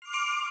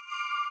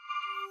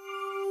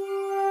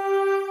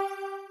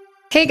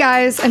Hey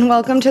guys, and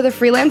welcome to the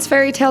Freelance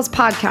Fairy Tales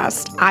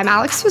podcast. I'm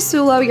Alex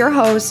Fasulo, your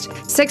host,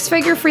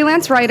 six-figure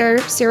freelance writer,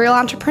 serial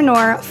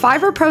entrepreneur,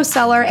 Fiverr pro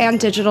seller, and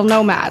digital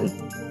nomad.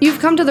 You've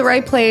come to the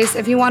right place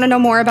if you want to know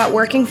more about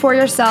working for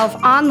yourself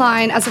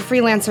online as a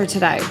freelancer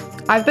today.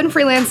 I've been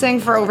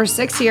freelancing for over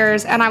 6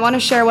 years, and I want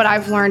to share what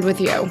I've learned with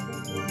you.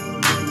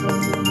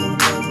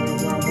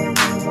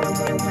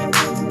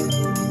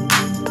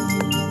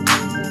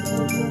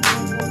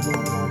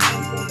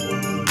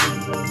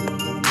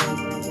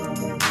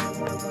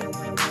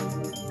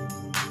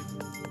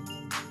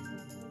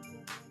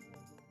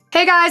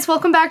 Hey guys,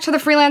 welcome back to the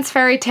Freelance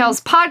Fairy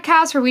Tales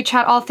podcast, where we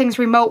chat all things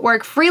remote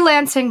work,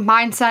 freelancing,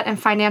 mindset, and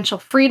financial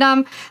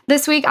freedom.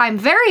 This week, I'm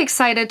very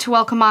excited to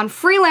welcome on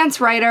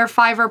freelance writer,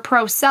 Fiverr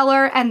pro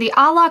seller, and the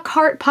a la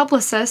carte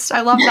publicist.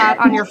 I love that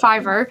on your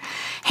Fiverr.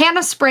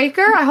 Hannah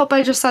Spraker. I hope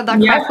I just said that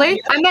correctly.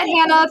 I met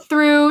Hannah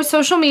through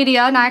social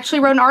media, and I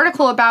actually wrote an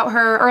article about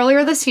her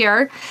earlier this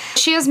year.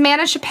 She has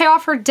managed to pay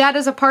off her debt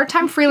as a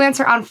part-time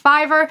freelancer on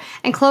Fiverr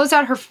and close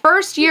out her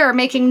first year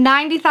making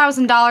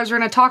 $90,000. We're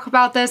going to talk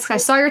about this. I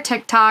saw your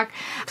TikTok,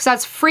 because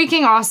that's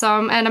freaking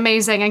awesome and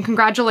amazing, and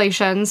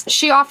congratulations.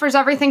 She offers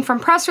everything from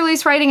press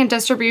release writing and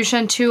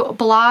distribution to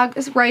blog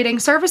writing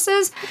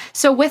services.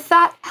 So with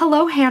that,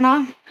 hello,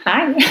 Hannah.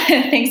 Hi,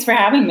 thanks for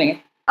having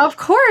me. Of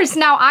course.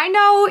 Now, I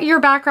know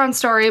your background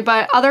story,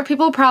 but other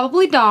people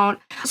probably don't.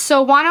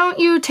 So why don't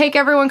you take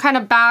everyone kind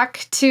of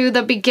back to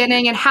the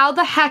beginning and how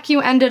the heck you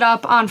ended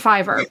up on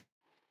Fiverr?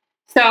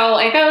 So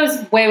it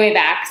goes way, way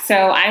back. So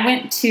I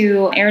went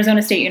to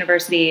Arizona State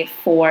University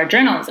for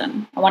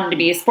journalism. I wanted to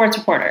be a sports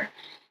reporter.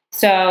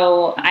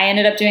 So I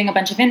ended up doing a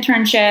bunch of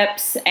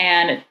internships,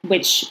 and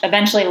which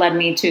eventually led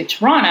me to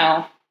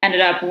Toronto.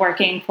 Ended up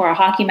working for a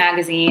hockey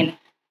magazine,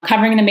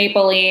 covering the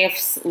Maple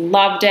Leafs,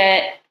 loved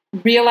it,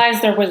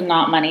 realized there was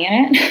not money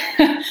in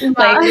it.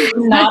 Like,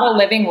 not a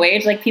living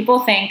wage. Like, people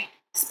think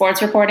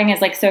sports reporting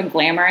is like so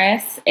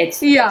glamorous.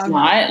 It's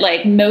not.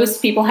 Like, most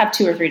people have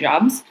 2 or 3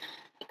 jobs.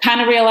 Kind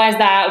of realized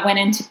that, went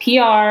into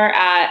PR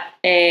at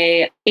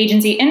a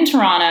agency in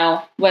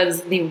Toronto.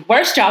 Was the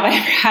worst job I ever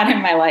had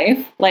in my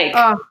life. Like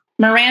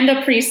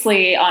Miranda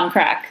Priestley on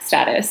crack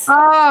status.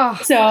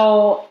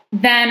 So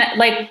then,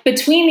 like,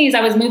 between these, I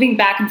was moving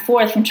back and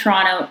forth from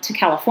Toronto to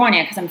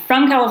California because I'm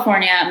from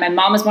California. My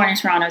mom was born in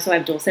Toronto, so I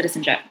have dual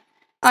citizenship.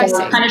 So I was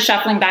kind of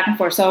shuffling back and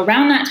forth. So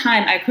around that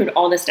time, I accrued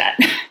all this debt.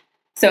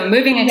 So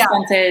moving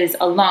expenses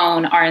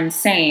alone are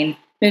insane.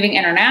 Moving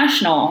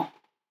international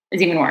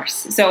is even worse.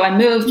 So I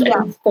moved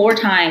 4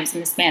 times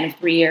in the span of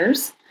 3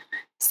 years.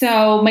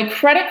 So my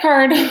credit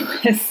card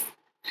was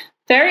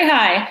very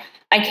high.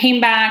 I came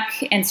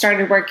back and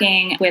started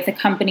working with a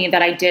company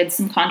that I did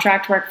some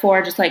contract work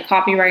for, just like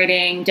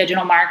copywriting,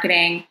 digital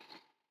marketing,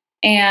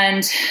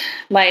 and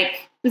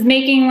like was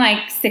making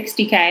like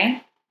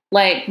 $60K.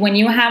 Like, when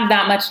you have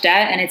that much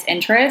debt and it's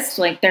interest,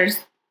 like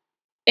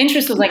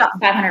interest was like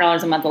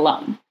 $500 a month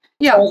alone.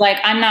 So I was like,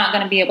 I'm not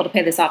going to be able to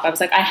pay this off. I was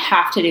like, I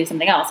have to do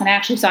something else. And I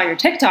actually saw your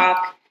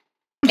TikTok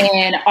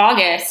in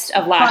August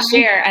of last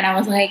year. And I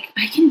was like,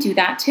 I can do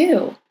that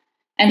too.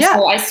 And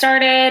so I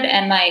started,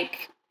 and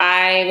like,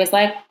 I was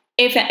like,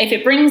 if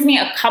it brings me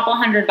a couple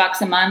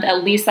 $100 a month,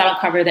 at least that'll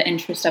cover the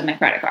interest of my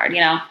credit card,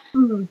 you know?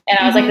 Mm-hmm. And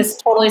I was like, this is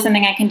totally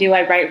something I can do.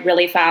 I write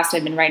really fast.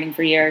 I've been writing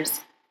for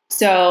years.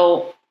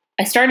 So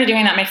I started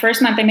doing that. My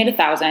first month, I made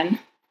 1,000.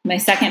 My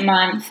second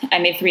month, I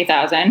made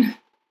 3,000.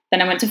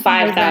 Then I went to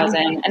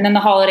 5,000, and then the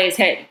holidays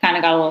hit, kind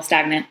of got a little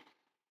stagnant.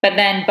 But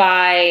then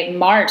by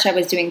March, I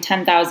was doing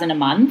 10,000 a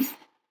month,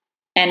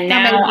 and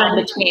now I'm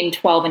between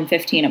 12 and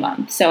 15 a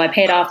month. So I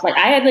paid off, like,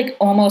 I had like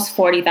almost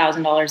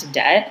 $40,000 of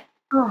debt,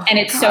 and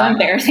it's so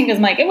embarrassing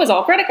because like, it was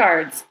all credit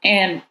cards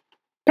and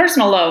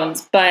personal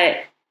loans, but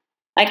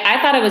like,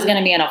 I thought I was going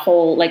to be in a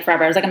hole like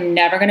forever. I was like, I'm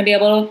never going to be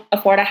able to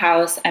afford a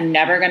house. I'm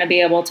never going to be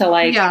able to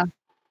like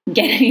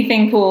get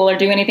anything cool or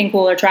do anything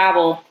cool or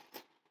travel.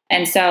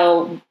 And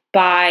so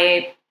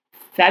by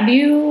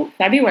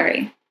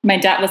February, my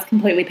debt was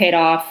completely paid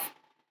off.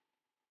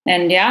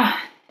 And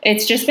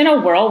it's just been a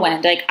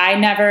whirlwind. Like, I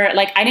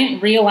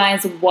didn't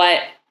realize what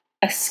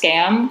a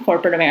scam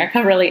corporate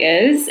America really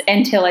is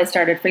until I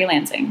started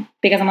freelancing.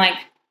 Because I'm like,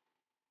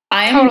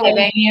 I'm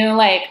giving you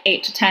like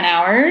 8 to 10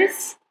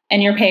 hours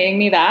and you're paying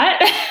me that.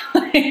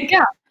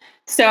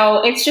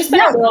 So it's just been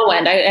a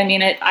whirlwind. I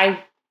mean,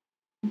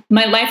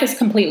 my life has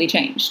completely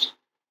changed.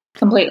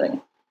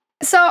 Completely.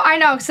 So I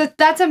know, so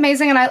that's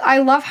amazing. And I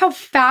love how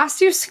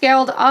fast you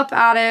scaled up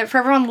at it. For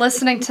everyone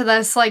listening to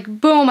this, like,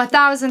 boom,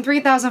 1,000,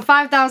 3,000,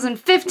 5,000,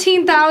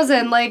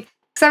 15,000. Like,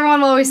 because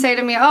everyone will always say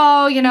to me,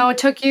 oh, you know, it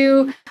took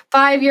you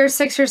 5 years,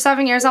 6 years,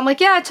 7 years. I'm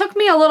like, yeah, it took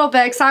me a little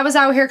bit because I was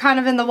out here kind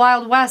of in the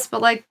Wild West.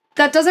 But like,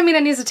 that doesn't mean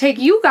it needs to take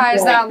you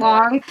guys that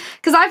long,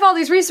 because I have all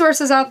these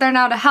resources out there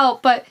now to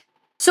help. But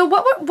so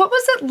what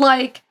was it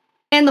like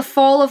in the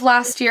fall of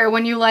last year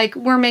when you like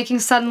were making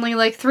suddenly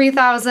like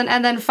 3,000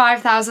 and then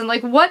 5,000?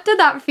 Like, what did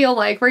that feel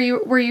like? Were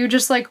you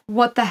just like,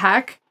 what the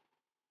heck?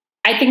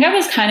 I think I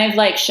was kind of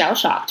like shell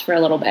shocked for a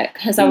little bit,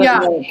 because I was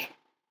like,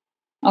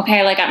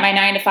 okay, like at my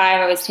 9 to 5,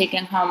 I was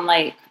taking home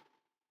like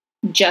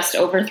just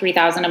over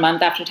 3,000 a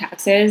month after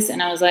taxes.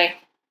 And I was like,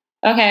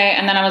 okay.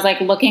 And then I was like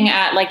looking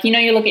at like, you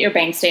look at your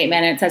bank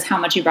statement and it says how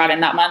much you brought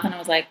in that month. And I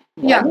was like,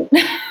 what?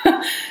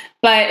 Yeah.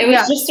 But it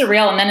was just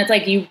surreal. And then it's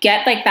like, you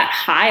get like that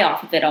high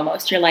off of it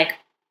almost. You're like,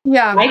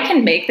 I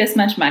can make this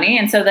much money.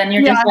 And so then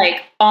you're just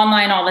like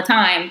online all the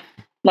time,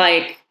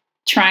 like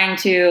trying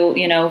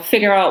to,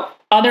 figure out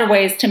other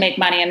ways to make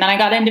money. And then I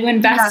got into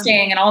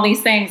investing and all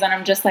these things. And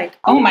I'm just like,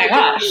 oh my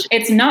gosh,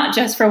 it's not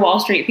just for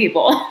Wall Street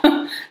people.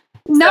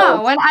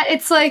 No, and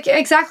it's like,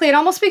 exactly. It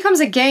almost becomes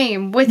a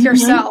game with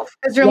yourself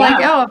because you're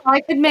like, oh, if I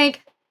could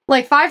make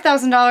like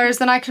 $5,000,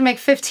 then I could make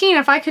 15.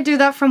 If I could do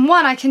that from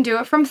 1, I can do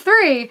it from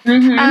 3.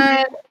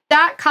 And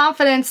that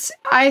confidence,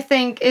 I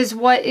think, is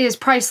what is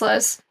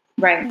priceless.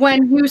 Right.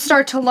 When you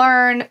start to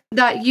learn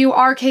that you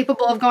are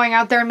capable of going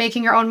out there and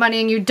making your own money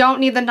and you don't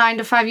need the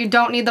 9-to-5, you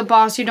don't need the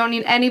boss, you don't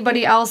need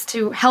anybody else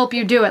to help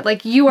you do it.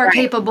 Like you are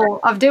capable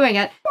of doing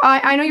it.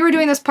 I know you were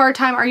doing this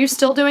part-time. Are you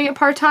still doing it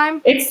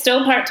part-time? It's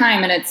still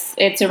part-time and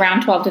it's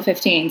around 12 to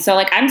 15. So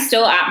like I'm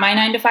still at my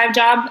 9-to-5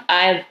 job.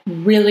 I have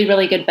really,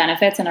 really good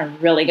benefits and a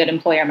really good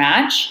employer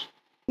match.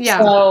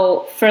 Yeah.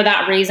 So for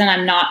that reason,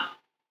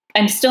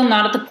 I'm still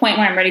not at the point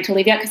where I'm ready to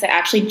leave yet because I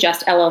actually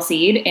just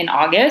LLC'd in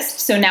August.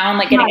 So now I'm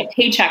like getting a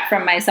paycheck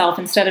from myself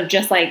instead of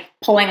just like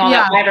pulling all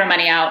that Fiverr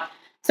money out.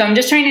 So I'm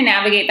just trying to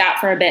navigate that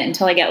for a bit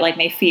until I get like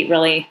my feet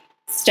really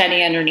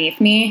steady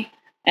underneath me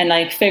and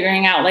like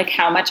figuring out like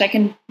how much I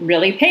can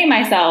really pay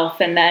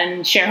myself and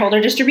then shareholder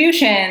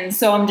distributions.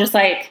 So I'm just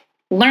like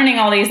learning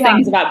all these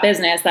things about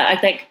business that I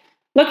think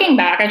looking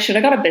back, I should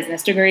have got a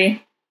business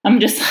degree.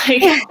 I'm just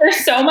like,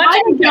 there's so much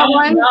I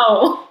don't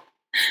know.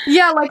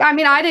 Yeah, like, I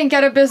mean, I didn't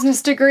get a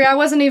business degree. I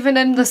wasn't even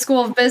in the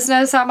school of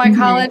business at my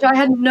college. I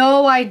had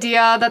no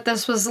idea that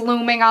this was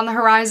looming on the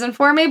horizon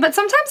for me. But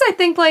sometimes I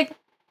think, like,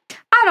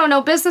 I don't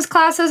know, business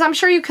classes, I'm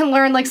sure you can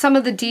learn, like, some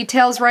of the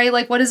details, right?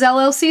 Like, what does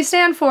LLC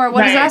stand for?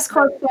 What does S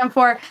Corp stand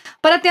for?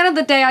 But at the end of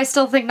the day, I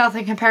still think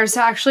nothing compares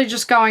to actually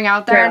just going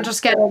out there and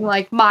just getting,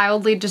 like,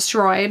 mildly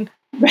destroyed,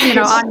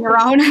 on your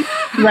own.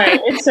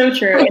 Right. It's so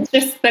true. It's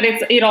just, but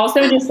it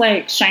also just,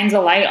 like, shines a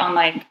light on,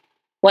 like,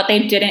 what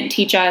they didn't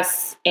teach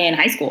us in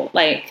high school,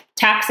 like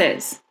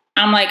taxes.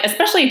 I'm like,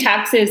 especially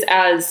taxes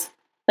as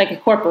like a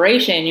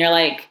corporation, you're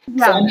like,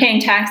 so I'm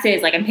paying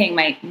taxes, like I'm paying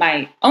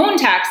my own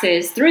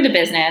taxes through the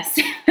business.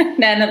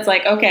 Then it's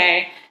like,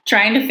 okay,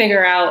 trying to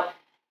figure out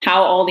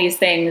how all these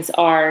things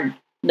are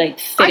like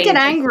fitting. I get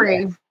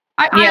angry.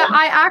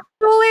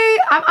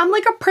 I'm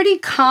like a pretty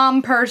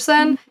calm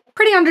person,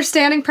 pretty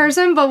understanding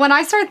person. But when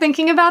I start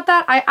thinking about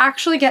that, I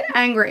actually get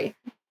angry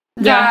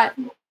that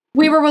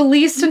we were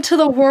released into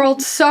the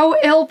world so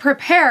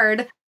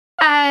ill-prepared,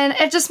 and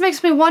it just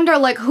makes me wonder,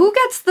 like, who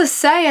gets the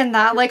say in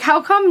that? Like,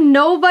 how come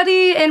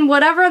nobody in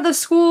whatever the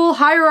school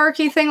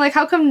hierarchy thing, like,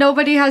 how come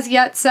nobody has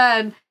yet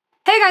said,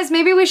 hey, guys,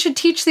 maybe we should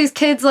teach these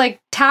kids, like,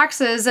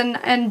 taxes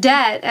and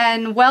debt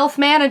and wealth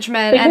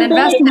management and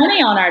investment.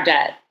 Money on our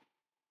debt.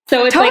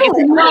 So it's like,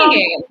 it's a money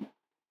game.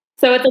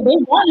 So it's like, they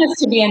want us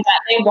to be in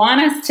debt. They want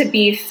us to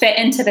be fit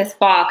into this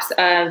box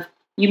of,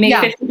 you make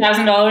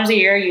 $50,000 a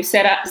year, you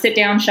sit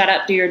down, shut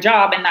up, do your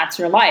job, and that's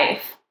your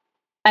life.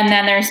 And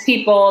then there's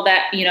people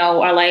that,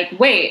 are like,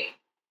 wait,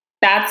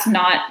 that's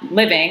not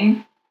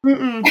living.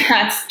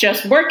 That's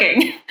just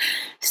working.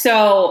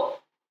 So,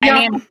 I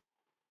mean,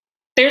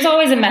 there's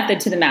always a method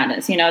to the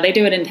madness. They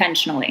do it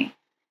intentionally.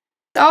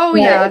 Oh,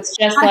 yeah. It's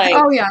just like,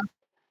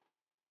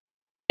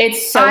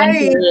 it's so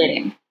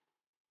infuriating.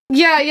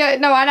 Yeah.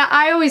 No, and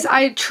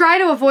I try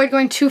to avoid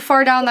going too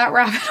far down that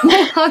rabbit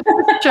hole on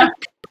this show.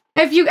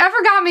 If you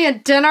ever got me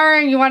at dinner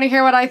and you want to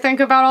hear what I think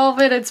about all of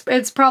it,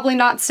 it's probably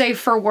not safe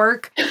for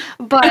work.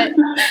 But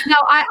no,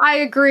 I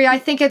agree. I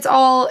think it's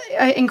all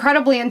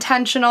incredibly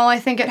intentional. I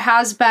think it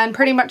has been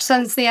pretty much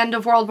since the end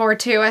of World War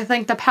II. I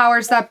think the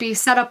powers that be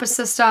set up a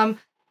system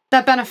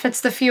that benefits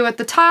the few at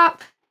the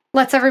top,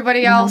 lets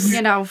everybody else,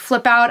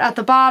 flip out at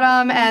the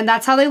bottom, and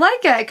that's how they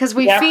like it, because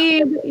we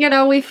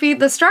feed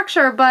the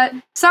structure. But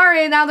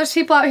sorry, now there's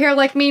people out here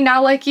like me,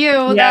 now like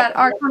you, that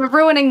are kind of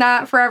ruining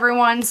that for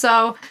everyone.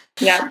 So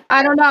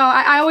I don't know.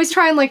 I always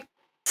try and like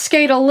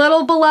skate a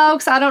little below,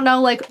 because I don't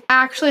know like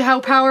actually how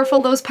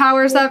powerful those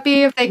powers that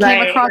be, if they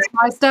came across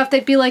my stuff,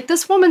 they'd be like,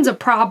 this woman's a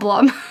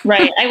problem.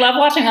 Right. I love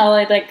watching all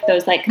like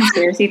those like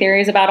conspiracy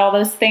theories about all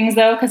those things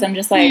though, because I'm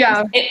just like,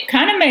 it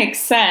kind of makes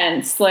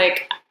sense.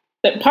 Like,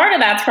 but part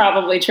of that's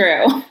probably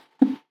true.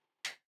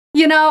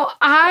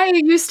 I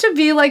used to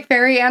be like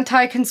very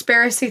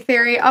anti-conspiracy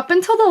theory up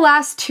until the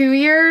last 2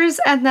 years.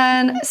 And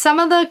then some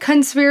of the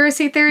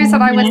conspiracy theories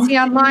that I would see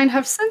online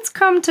have since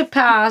come to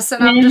pass.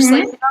 And I'm just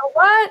like, you know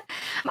what?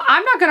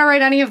 I'm not going to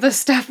write any of this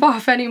stuff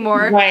off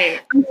anymore.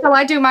 Right. Until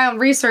I do my own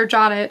research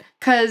on it.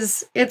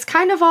 Because it's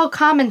kind of all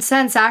common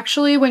sense,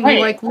 actually, when you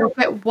like look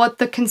at what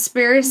the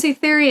conspiracy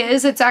theory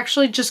is. It's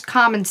actually just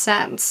common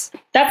sense.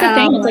 That's the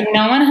thing. It's like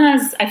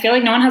I feel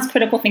like no one has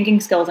critical thinking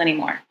skills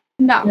anymore.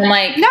 No. I'm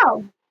like,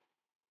 no.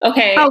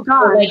 Okay. Oh,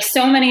 God. Like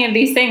so many of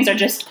these things are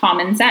just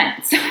common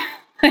sense.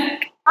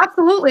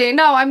 Absolutely.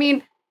 No, I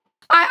mean,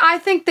 I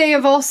think they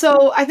have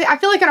also, I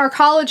feel like in our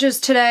colleges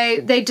today,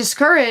 they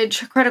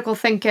discourage critical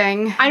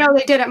thinking. I know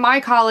they did at my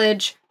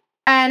college.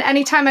 And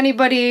anytime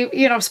anybody,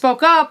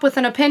 spoke up with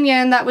an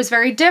opinion that was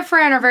very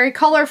different or very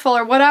colorful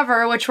or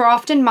whatever, which were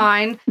often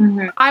mine,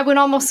 I would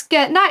almost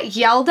get not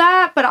yelled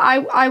at, but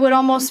I would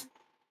almost,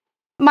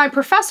 my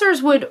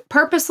professors would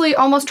purposely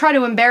almost try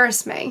to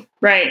embarrass me.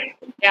 Right.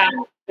 Yeah.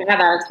 I had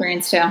that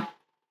experience too.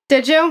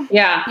 Did you?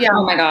 Yeah. Yeah.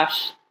 Oh my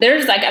gosh.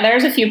 There's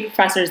a few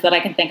professors that I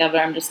can think of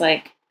where I'm just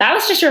like, that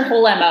was just your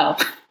whole MO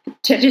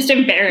to just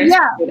embarrass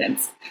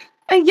students.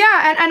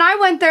 Yeah, and I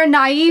went there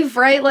naive,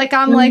 right? Like,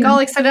 I'm like all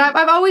excited.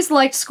 I've always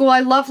liked school. I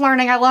love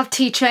learning. I love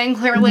teaching,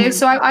 clearly.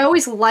 So I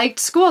always liked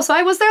school. So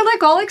I was there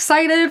like all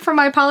excited for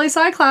my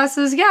poli-sci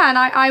classes. Yeah, and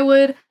I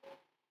would,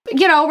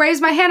 raise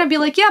my hand and be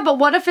like, yeah, but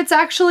what if it's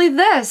actually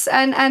this?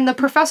 And the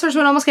professors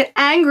would almost get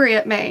angry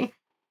at me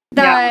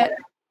that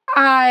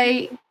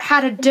I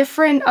had a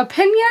different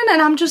opinion.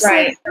 And I'm just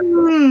like,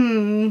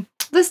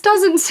 this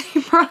doesn't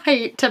seem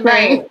right to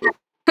me.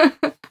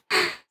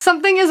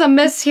 Something is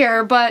amiss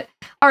here, but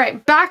all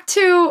right, back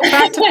to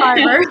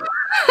Fiverr.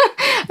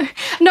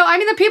 No, I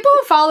mean, the people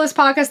who follow this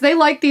podcast, they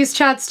like these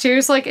chats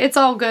too, so like it's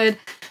all good.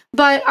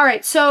 But all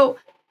right, so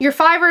your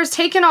Fiverr's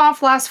taken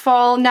off last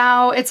fall.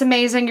 Now it's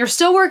amazing. You're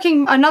still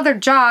working another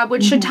job,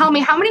 which should tell me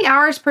how many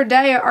hours per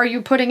day are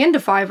you putting into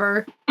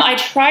Fiverr? I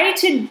try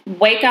to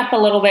wake up a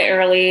little bit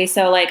early.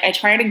 So like I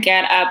try to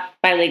get up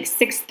by like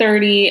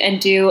 6:30 and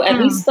do at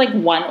least like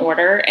one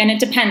order. And it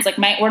depends. Like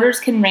my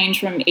orders can range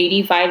from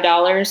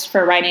 $85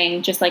 for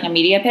writing just like a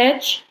media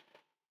pitch.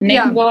 And they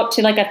can go up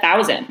to like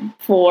 $1,000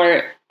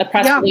 for a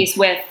press release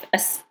with a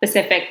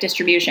specific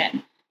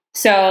distribution.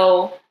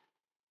 So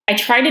I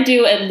try to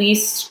do at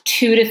least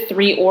 2 to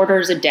 3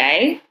 orders a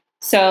day.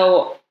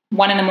 So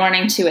 1 in the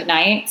morning, 2 at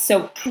night.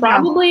 So I'm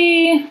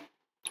probably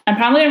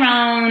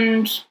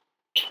around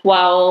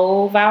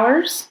 12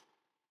 hours.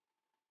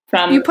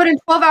 You put in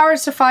 12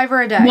 hours to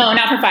Fiverr a day? No,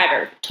 not for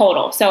Fiverr,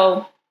 total.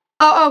 So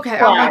oh, okay.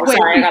 4 hours. Wait.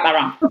 Sorry, I got that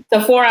wrong. So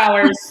 4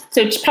 hours.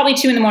 So it's probably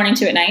 2 in the morning,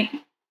 2 at night.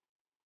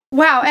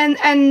 Wow.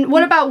 And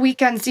what about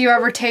weekends? Do you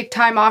ever take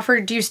time off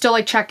or do you still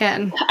like check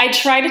in? I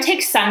try to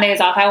take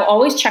Sundays off. I will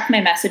always check my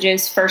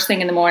messages first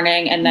thing in the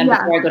morning and then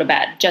before I go to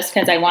bed, just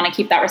because I want to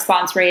keep that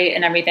response rate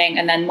and everything.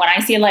 And then when I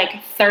see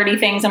like 30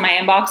 things in my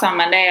inbox on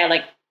Monday, I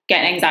like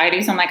get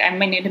anxiety. So I'm like, I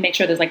might need to make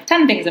sure there's like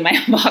 10 things in my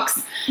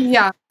inbox.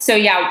 Yeah. So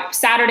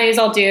Saturdays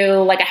I'll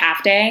do like a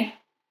half day.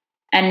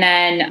 And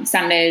then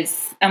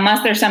Sundays,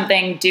 unless there's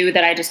something due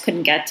that I just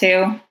couldn't get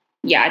to,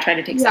 I try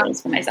to take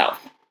Sundays for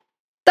myself.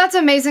 That's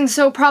amazing.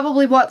 So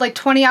probably like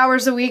 20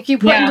 hours a week you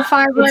put into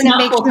Fiverr? It's not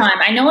full time.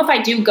 I know if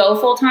I do go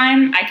full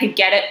time, I could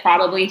get it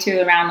probably to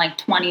around like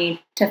 20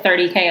 to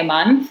 30K a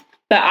month.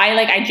 But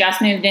I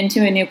just moved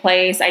into a new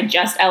place. I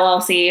just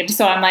LLC'd.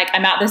 So I'm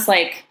at this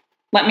like,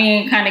 let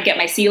me kind of get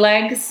my sea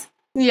legs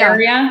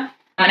area.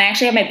 And I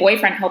actually have my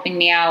boyfriend helping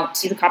me out.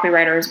 He's a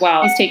copywriter as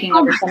well. He's taking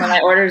over some of my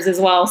orders as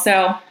well.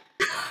 So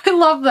I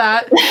love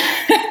that.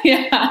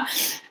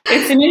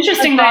 It's an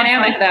interesting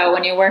dynamic though,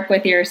 when you work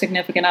with your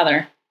significant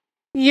other.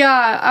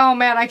 Yeah. Oh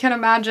man, I can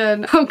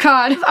imagine. Oh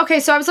God. Okay,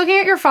 so I was looking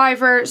at your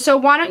Fiverr. So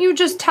why don't you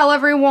just tell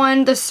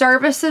everyone the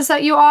services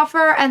that you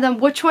offer and then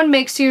which one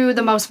makes you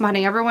the most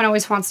money? Everyone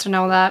always wants to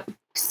know that.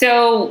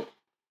 So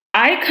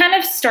I kind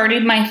of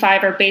started my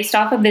Fiverr based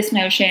off of this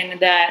notion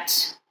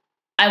that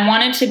I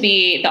wanted to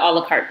be the a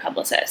la carte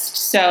publicist.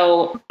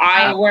 So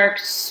I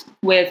worked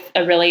with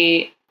a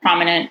really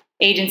prominent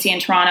agency in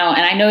Toronto,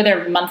 and I know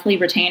their monthly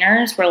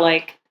retainers were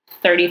like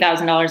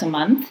 $30,000 a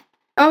month.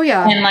 Oh,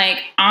 yeah. And like,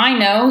 I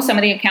know some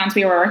of the accounts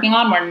we were working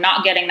on were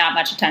not getting that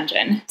much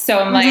attention. So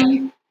I'm like,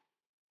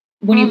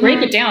 when you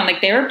break it down,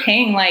 like they were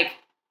paying like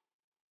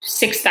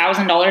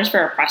 $6,000 for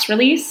a press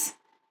release.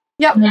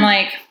 Yep. And I'm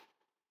like,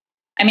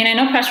 I mean, I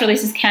know press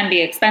releases can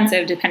be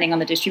expensive depending on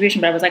the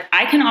distribution, but I was like,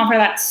 I can offer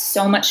that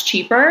so much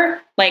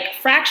cheaper, like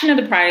fraction of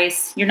the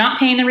price. You're not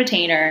paying the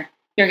retainer.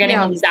 You're getting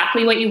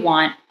exactly what you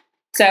want.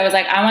 So I was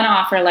like, I want to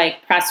offer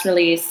like press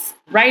release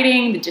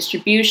writing, the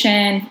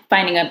distribution,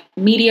 finding a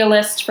media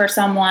list for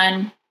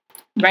someone,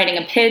 writing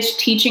a pitch,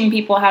 teaching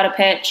people how to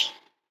pitch,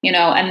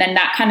 and then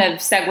that kind of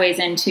segues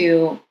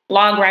into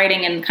blog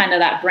writing and kind of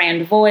that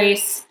brand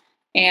voice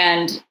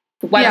and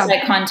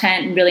website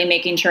content and really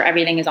making sure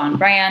everything is on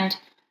brand.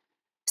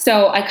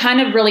 So I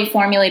kind of really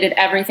formulated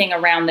everything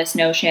around this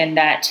notion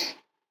that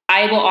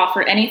I will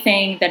offer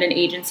anything that an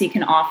agency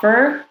can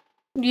offer.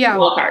 A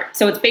la carte.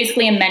 So it's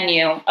basically a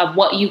menu of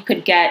what you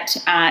could get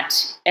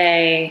at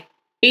a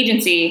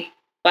agency,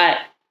 but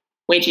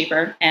way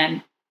cheaper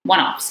and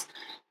one-offs.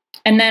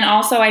 And then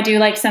also I do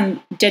like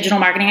some digital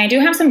marketing. I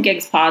do have some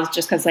gigs paused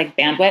just because like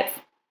bandwidth.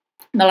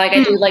 But like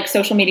I do like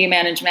social media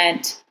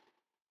management.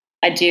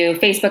 I do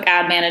Facebook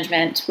ad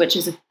management, which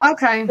is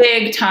a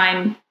big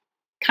time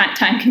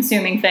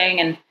consuming thing.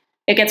 And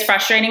it gets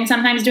frustrating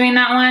sometimes doing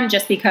that one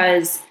just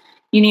because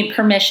you need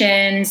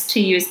permissions to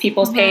use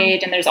people's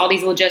page, and there's all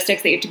these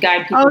logistics that you have to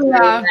guide people through.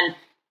 And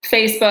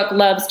Facebook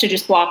loves to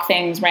just block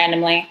things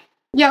randomly.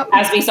 Yep.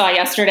 As we saw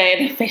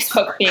yesterday,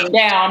 Facebook being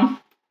down.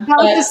 That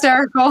was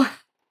hysterical.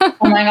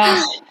 Oh my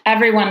gosh,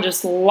 everyone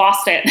just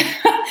lost it.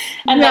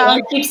 And then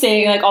I keep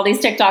seeing like all these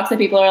TikToks that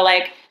people are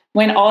like,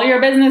 when all your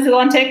business is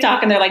on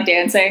TikTok and they're like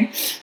dancing.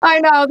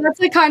 I know, that's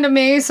like kind of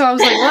me. So I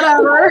was like,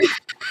 whatever.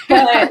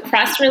 But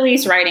press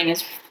release writing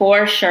is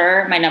for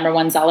sure my number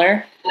one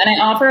seller. And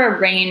I offer a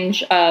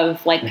range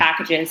of like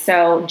packages.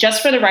 So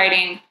just for the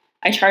writing,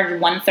 I charge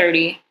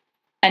 $130.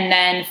 And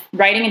then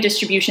writing and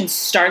distribution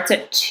starts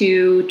at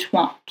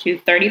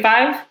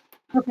 $235.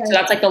 Okay. So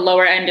that's like the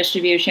lower end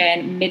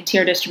distribution.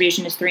 Mid-tier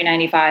distribution is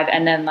 $395.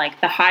 And then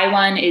like the high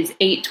one is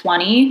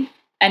 $820.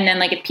 And then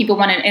like if people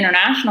want an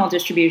international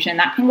distribution,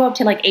 that can go up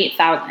to like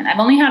 $8,000. I've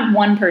only had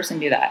one person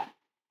do that.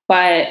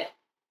 But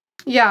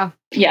yeah,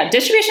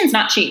 distribution's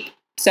not cheap.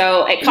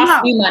 So it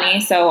costs you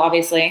money. So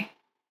obviously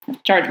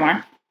charge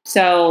more.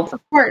 So of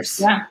course.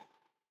 Yeah.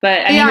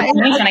 But I mean, it's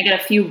nice when I get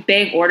a few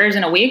big orders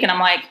in a week and I'm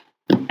like,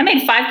 I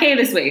made $5,000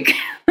 this week.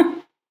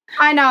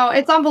 I know.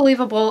 It's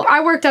unbelievable.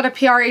 I worked at a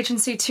PR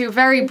agency too,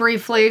 very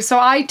briefly. So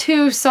I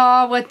too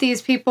saw what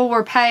these people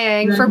were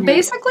paying for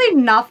basically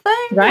nothing.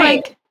 Right.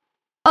 Like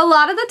a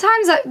lot of the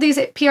times that these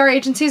PR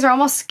agencies are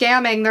almost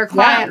scamming their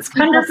clients.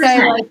 People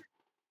say like,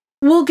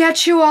 we'll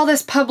get you all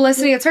this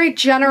publicity. It's very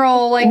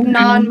general, like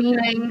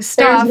non-meaning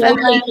stuff. There's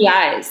no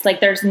KPIs. Like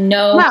there's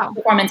no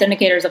performance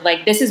indicators of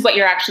like, this is what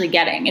you're actually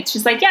getting. It's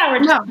just like, yeah, we're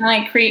just gonna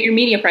like create your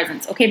media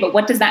presence. Okay, but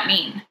what does that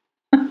mean?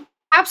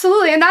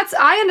 Absolutely. And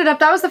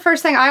that was the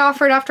first thing I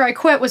offered after I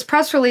quit was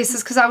press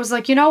releases. Cause I was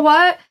like, you know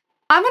what?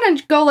 I'm going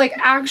to go like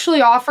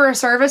actually offer a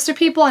service to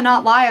people and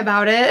not lie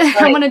about it.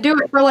 Right. I'm going to do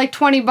it for like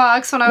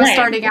 $20 when I was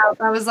starting out.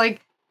 I was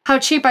like, how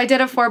cheap I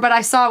did it for, but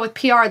I saw with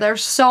PR,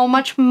 there's so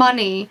much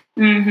money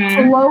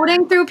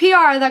floating through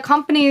PR that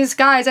companies,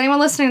 guys, anyone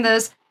listening to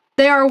this,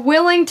 they are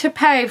willing to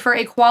pay for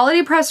a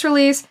quality press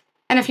release.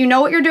 And if you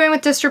know what you're doing with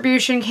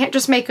distribution, you can't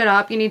just make it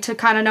up. You need to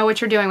kind of know what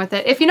you're doing with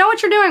it. If you know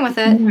what you're doing with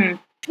it,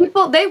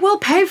 people, they will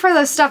pay for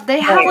this stuff.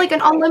 They have like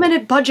an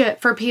unlimited budget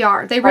for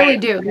PR. They really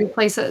do, these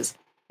places.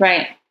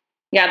 Right.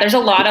 Yeah, there's a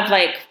lot of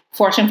like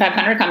Fortune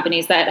 500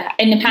 companies that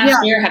in the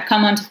past year have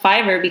come onto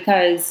Fiverr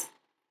because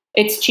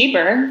it's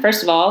cheaper,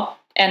 first of all.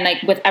 And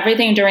like with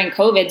everything during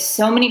COVID,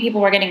 so many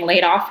people were getting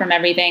laid off from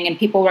everything and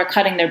people were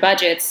cutting their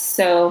budgets.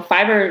 So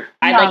Fiverr,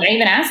 I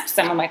even asked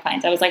some of my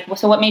clients, I was like, well,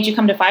 so what made you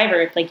come to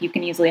Fiverr if like you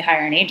can easily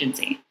hire an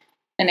agency?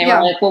 And they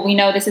were like, well, we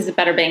know this is a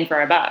better bang for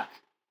our buck.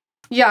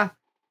 Yeah.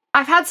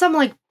 I've had some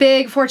like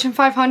big Fortune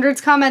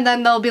 500s come and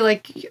then they'll be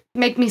like,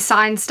 make me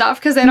sign stuff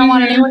because they don't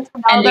want anyone to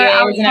know they're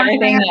outsourcing and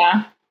everything.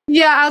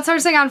 Yeah,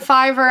 outsourcing on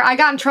Fiverr. I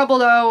got in trouble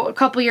though a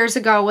couple years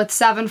ago with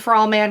 7 for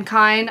All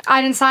Mankind.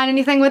 I didn't sign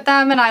anything with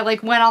them and I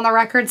like went on the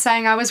record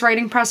saying I was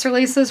writing press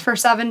releases for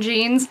 7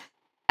 Jeans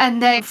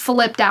and they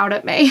flipped out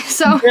at me.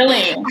 So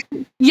really?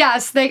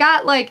 Yes, they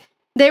got like,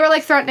 they were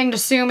like threatening to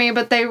sue me,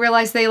 but they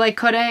realized they like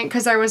couldn't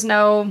because there was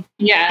no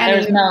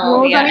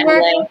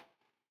anywhere.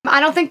 I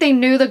don't think they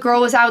knew the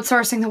girl was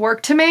outsourcing the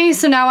work to me.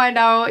 So now I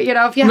know, you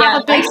know, if you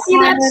have a big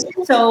client.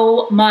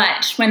 So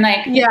much when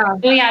like,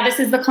 oh yeah, this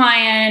is the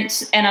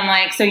client. And I'm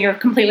like, so you're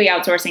completely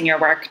outsourcing your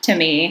work to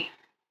me.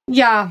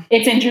 Yeah.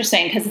 It's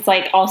interesting because it's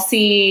like, I'll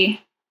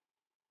see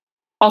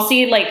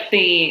like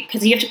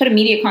because you have to put a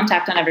media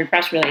contact on every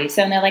press release.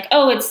 So and they're like,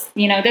 oh, it's,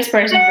 you know, this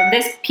person from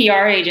this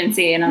PR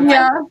agency. And I'm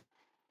like,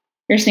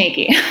 you're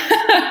sneaky.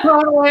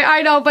 Totally,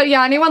 I know, but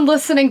yeah, anyone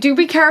listening, do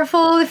be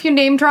careful if you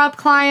name drop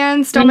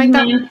clients. Don't make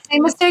that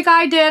same mistake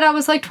I did. I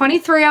was like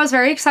 23, I was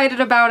very excited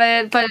about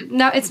it, but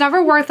no, it's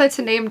never worth it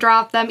to name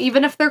drop them,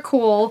 even if they're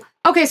cool.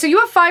 Okay, so you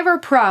have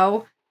Fiverr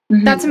Pro.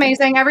 That's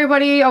amazing.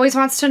 Everybody always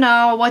wants to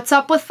know what's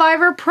up with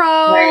Fiverr Pro.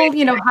 Right.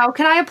 You know, how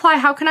can I apply?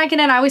 How can I get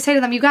in? I always say to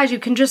them, you guys, you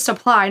can just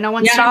apply. No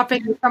one's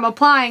stopping you from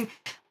applying.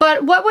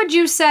 But what would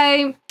you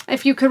say,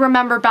 if you could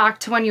remember back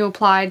to when you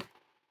applied,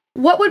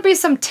 what would be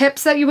some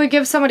tips that you would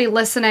give somebody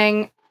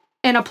listening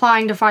in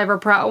applying to Fiverr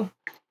Pro?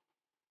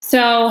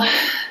 So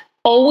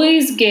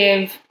always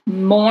give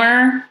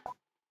more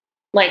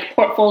like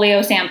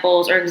portfolio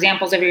samples or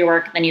examples of your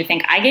work than you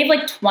think. I gave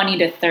like 20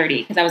 to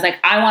 30 because I was like,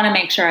 I want to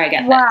make sure I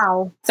get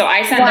that. So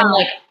I sent them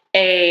like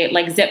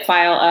a zip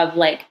file of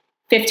like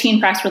 15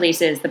 press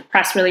releases, the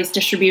press release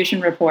distribution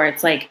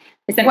reports. Like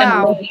I sent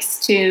them links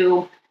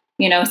to,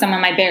 you know, some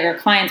of my bigger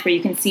clients where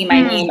you can see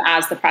my name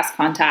as the press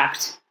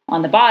contact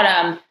on the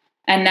bottom.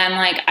 And then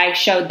like I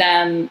showed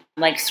them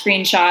like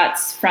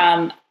screenshots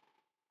from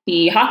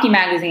the hockey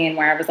magazine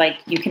where I was like,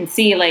 you can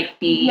see like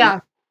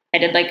I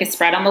did like a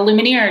spread on the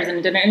Lumineers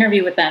and did an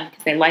interview with them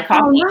because they like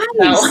hockey. Oh,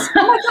 nice. So,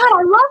 oh my God,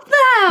 I love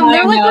them.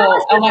 They're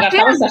like, oh my gosh,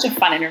 that was such a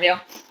fun interview.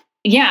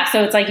 Yeah.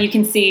 So it's like, you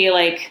can see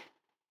like,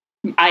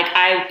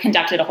 I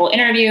conducted a whole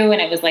interview and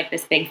it was like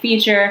this big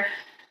feature.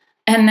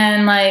 And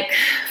then like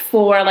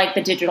for like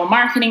the digital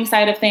marketing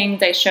side of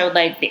things, I showed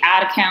like the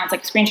ad accounts,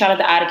 like a screenshot of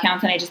the ad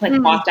accounts, and I just like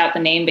blocked out the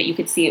name, but you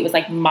could see it was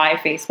like my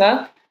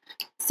Facebook.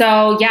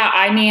 So yeah,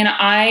 I mean,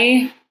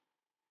 I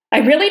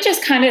really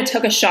just kind of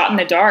took a shot in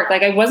the dark.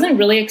 Like I wasn't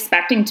really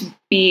expecting to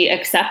be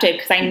accepted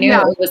because I knew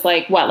it was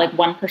like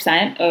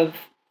 1% of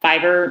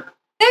Fiverr.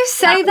 They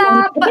say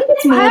that, but I think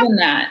it's more than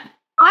that.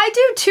 I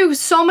do too.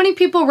 So many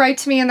people write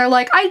to me and they're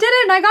like, I did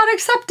it and I got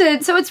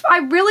accepted. So I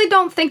really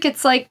don't think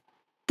it's like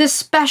this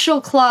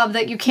special club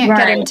that you can't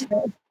get Right.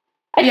 into.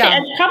 Yeah.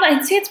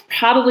 I'd say it's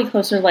probably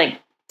closer to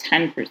like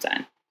 10%.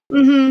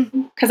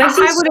 Mm-hmm. Because I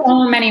see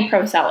so many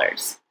pro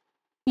sellers.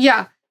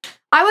 Yeah.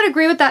 I would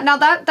agree with that. Now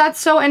that's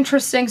so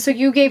interesting. So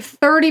you gave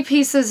 30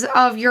 pieces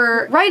of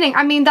your writing.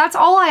 I mean, that's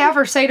all I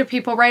ever say to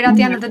people right at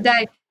the end of the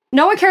day.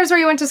 No one cares where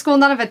you went to school,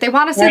 none of it. They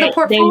want to see the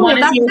portfolio. They want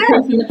to see the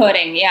proof in the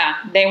pudding. Yeah.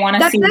 They want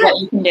to see what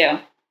you can do.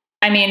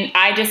 I mean,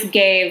 I just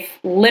gave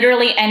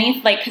literally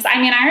because I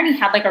already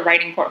had like a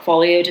writing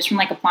portfolio just from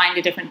like applying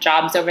to different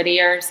jobs over the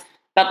years.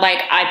 But like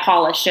I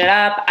polished it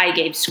up. I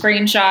gave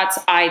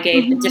screenshots. I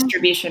gave the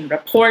distribution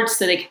reports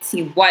so they could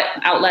see what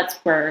outlets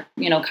were,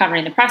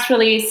 covering the press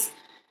release.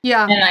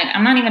 Yeah. And like,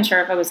 I'm not even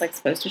sure if I was like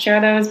supposed to share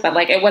those, but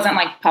like it wasn't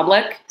like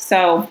public.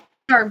 So,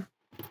 sure.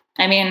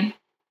 I mean,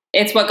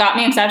 it's what got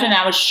me accepted. And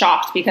I was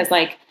shocked because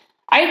like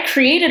I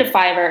created a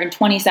Fiverr in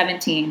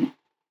 2017.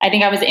 I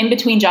think I was in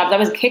between jobs. I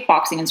was a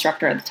kickboxing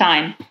instructor at the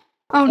time.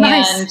 Oh,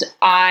 nice. And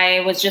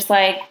I was just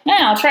like,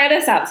 I'll try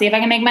this out, see if I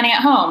can make money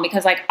at home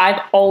because like I've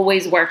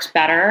always worked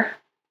better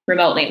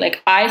remotely.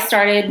 Like I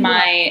started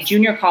my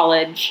junior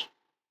college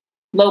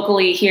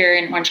locally here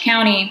in Orange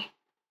County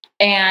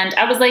and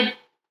I was like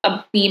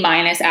a B-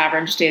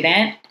 average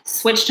student,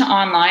 switched to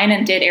online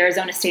and did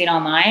Arizona State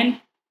online,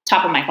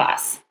 top of my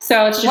class.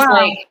 So it's just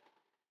like,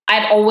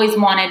 I've always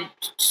wanted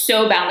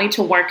so badly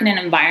to work in an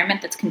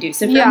environment that's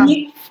conducive for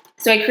me.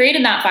 So I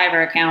created that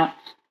Fiverr account.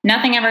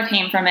 Nothing ever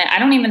came from it. I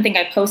don't even think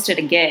I posted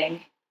a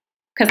gig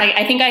because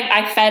I think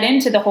I fed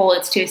into the whole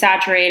it's too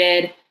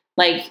saturated.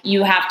 Like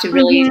you have to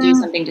really do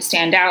something to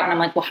stand out. And I'm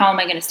like, well, how am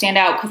I going to stand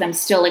out? Because I'm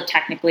still like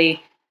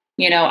technically,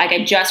 like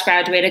I just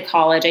graduated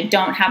college. I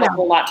don't have a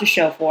whole lot to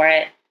show for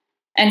it.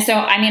 And so,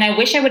 I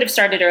wish I would have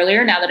started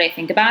earlier now that I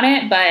think about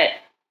it. But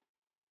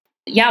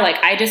yeah, like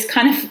I just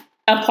kind of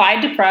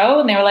applied to pro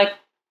and they were like,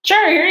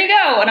 sure, here you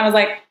go. And I was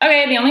like,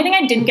 okay, the only thing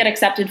I didn't get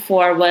accepted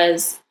for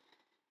was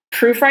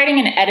proofwriting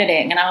and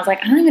editing. And I was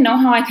like, I don't even know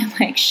how I can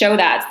like show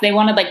that. So they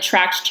wanted like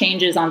tracked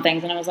changes on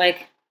things. And I was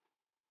like,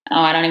 oh,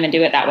 I don't even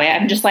do it that way.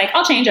 I'm just like,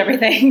 I'll change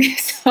everything.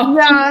 So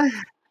yeah.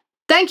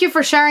 Thank you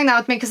for sharing that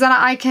with me because then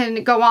I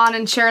can go on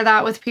and share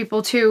that with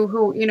people too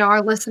who,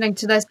 are listening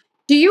to this.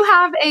 Do you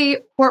have a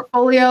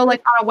portfolio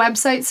like on a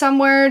website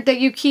somewhere that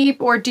you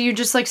keep or do you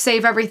just like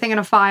save everything in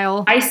a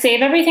file? I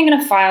save everything in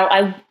a file.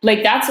 I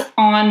like that's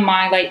on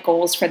my like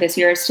goals for this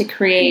year is to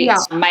create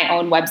my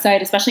own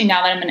website, especially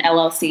now that I'm an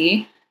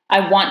LLC.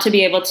 I want to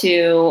be able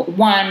to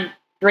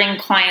bring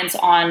clients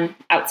on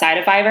outside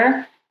of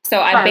Fiverr. So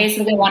I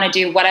basically want to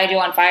do what I do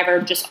on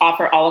Fiverr, just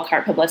offer a la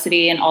carte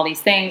publicity and all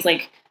these things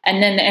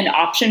and then an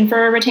option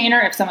for a retainer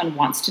if someone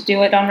wants to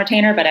do it on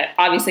retainer, but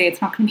obviously it's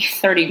not going to be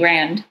 30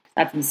 grand.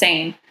 That's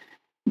insane.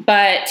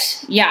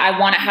 But yeah, I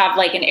want to have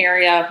like an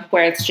area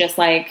where it's just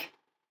like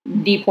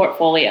the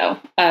portfolio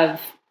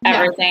of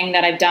everything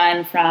that I've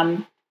done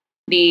from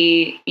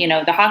the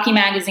hockey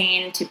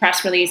magazine to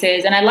press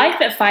releases. And I like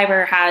that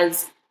Fiverr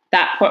has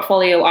that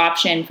portfolio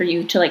option for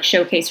you to like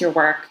showcase your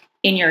work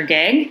in your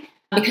gig,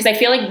 because I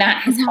feel like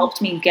that has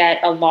helped me get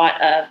a lot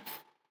of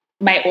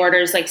my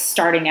orders like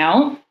starting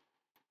out.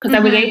 Because I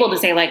was able to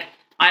say like,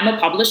 I'm a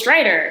published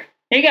writer.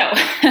 There you go.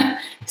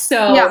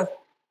 So,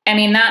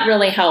 that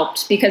really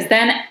helped because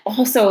then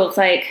also it's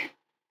like,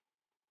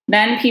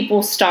 then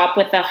people stop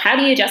with how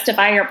do you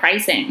justify your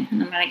pricing?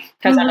 And I'm like,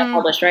 because I'm a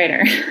published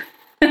writer.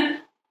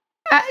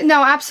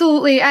 No,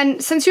 absolutely.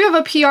 And since you have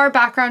a PR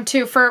background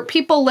too, for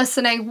people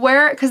listening,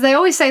 because they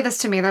always say this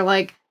to me, they're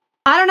like,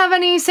 I don't have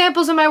any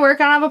samples of my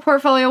work. I don't have a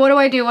portfolio. What do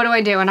I do? What do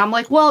I do? And I'm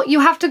like, well, you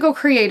have to go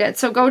create it.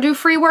 So go do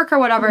free work or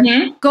whatever.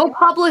 Go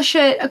publish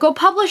it. Go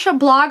publish a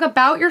blog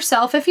about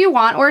yourself if you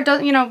want, or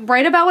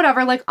write about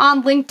whatever, like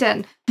on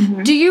LinkedIn.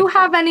 Do you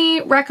have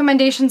any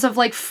recommendations of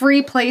like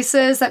free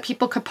places that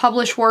people could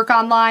publish work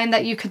online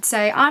that you could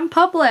say, I'm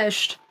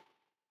published?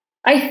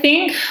 I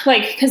think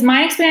because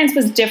my experience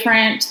was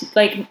different,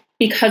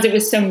 because it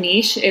was so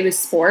niche, it was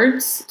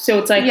sports. So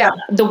it's like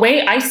the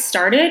way I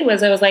started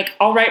was I was like,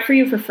 I'll write for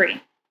you for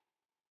free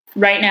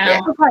right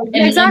now.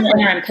 Exactly.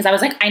 Because I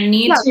was like, I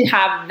need to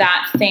have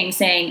that thing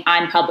saying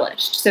I'm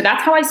published. So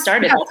that's how I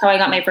started. That's how I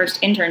got my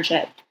first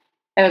internship.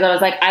 I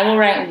was like, I will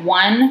write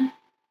one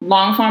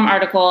long form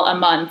article a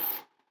month,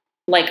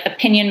 like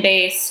opinion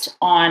based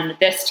on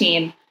this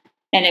team.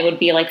 And it would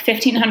be like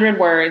 1,500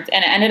 words.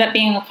 And it ended up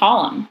being a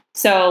column.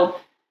 So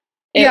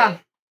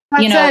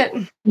that's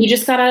it. You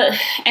just gotta,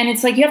 and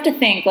it's like, you have to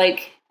think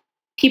like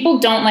people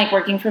don't like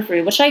working for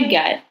free, which I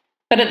get.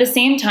 But at the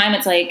same time,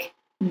 it's like,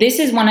 this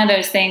is one of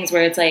those things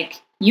where it's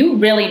like, you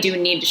really do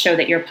need to show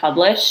that you're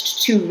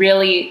published to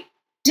really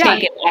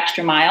take it the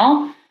extra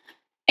mile.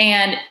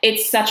 And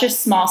it's such a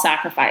small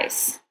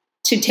sacrifice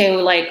to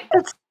like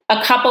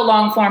a couple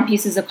long form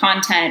pieces of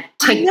content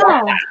to get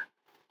that.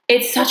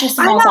 It's such a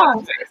small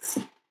sacrifice.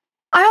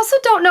 I also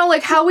don't know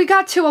like how we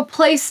got to a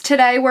place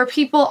today where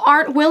people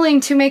aren't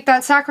willing to make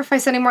that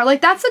sacrifice anymore.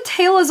 Like that's a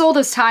tale as old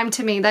as time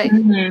to me. That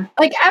Mhm.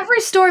 like every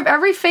story of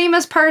every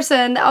famous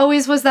person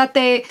always was that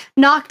they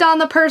knocked on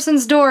the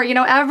person's door,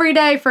 every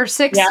day for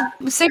Yeah.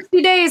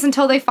 60 days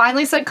until they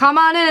finally said, come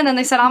on in. And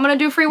they said, I'm going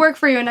to do free work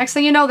for you. And next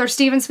thing you know, they're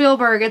Steven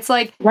Spielberg. It's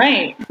like,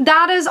 Right.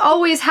 that is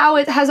always how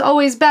it has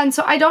always been.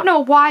 So I don't know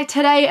why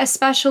today,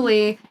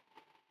 especially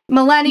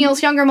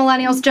millennials, younger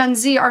millennials, Gen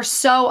Z are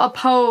so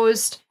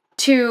opposed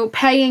to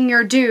paying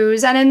your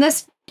dues. And in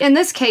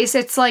this case,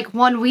 it's like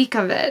 1 week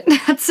of it.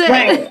 That's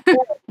Right. it.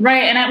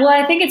 Right. And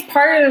I think it's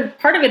part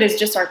of it is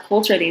just our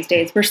culture these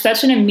days. We're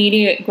such an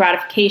immediate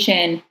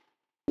gratification,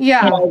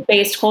 Yeah.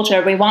 based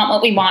culture. We want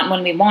what we want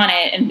when we want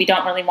it, and we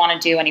don't really want to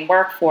do any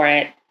work for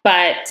it.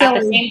 But at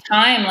the Silly. same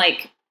time,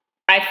 like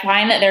I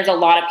find that there's a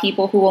lot of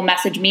people who will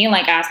message me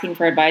like asking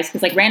for advice,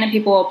 because like random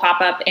people will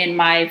pop up in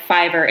my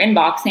Fiverr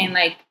inbox saying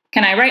like,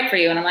 "Can I write for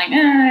you?" And I'm like,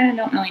 I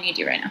don't really need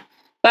you right now.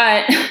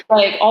 But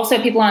like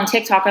also people on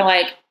TikTok are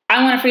like,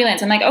 "I want to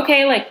freelance." I'm like,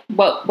 "Okay, like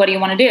what do you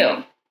want to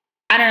do?"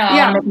 "I don't know, I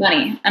Yeah. want to make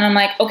money." And I'm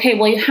like, "Okay,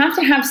 well, you have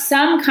to have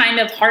some kind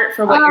of heart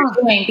for what Oh, you're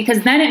doing,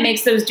 because then it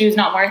makes those dues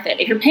not worth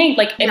it. If you're paying,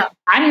 like, if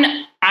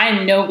yeah.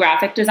 I'm no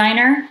graphic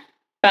designer,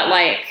 but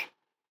like,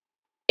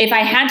 if I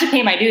had to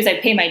pay my dues,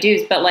 I'd pay my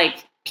dues. But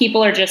like,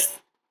 people are just,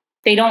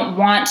 they don't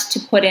want to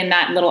put in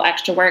that little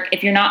extra work.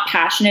 If you're not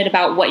passionate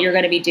about what you're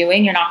going to be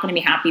doing, you're not going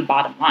to be happy,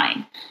 bottom line.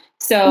 No.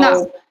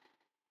 So,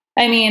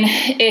 I mean,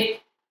 if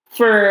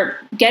for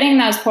getting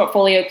those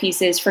portfolio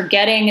pieces, for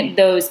getting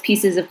those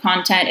pieces of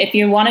content, if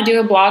you want to do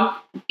a blog,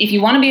 if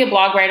you want to be a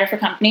blog writer for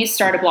companies,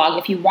 start a blog.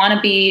 If you want to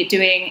be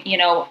doing,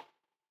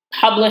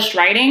 published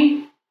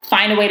writing,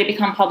 find a way to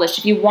become published.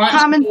 If you want to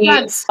Common be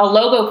sense. a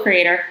logo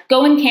creator,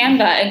 go in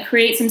Canva and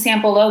create some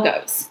sample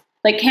logos.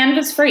 Like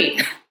Canva's free.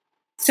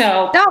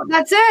 So No,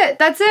 that's it.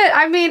 That's it.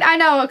 I mean, I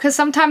know because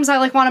sometimes I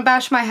like want to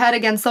bash my head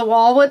against the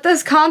wall with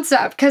this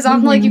concept because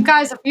I'm like, you mhm.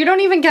 guys, if you don't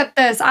even get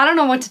this, I don't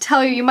know what to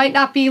tell you. You might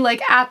not be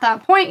like at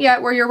that point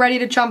yet where you're ready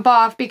to jump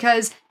off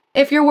because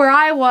if you're where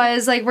I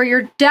was, like where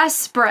Yep.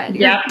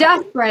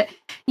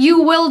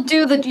 you will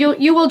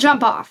you will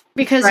jump off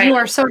because Right. you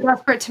are so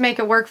desperate to make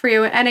it work for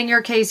you. And in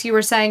your case, you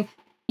were saying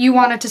you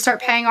wanted to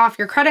start paying off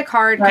your credit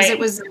card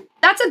because Right.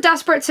 that's a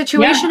desperate Yeah.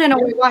 situation in a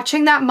way,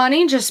 watching that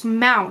money just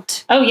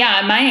mount. Oh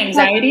yeah. My Like,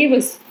 anxiety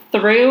was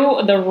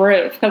through the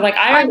roof, because like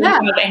I I already bet.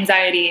 have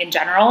anxiety in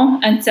general.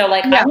 And so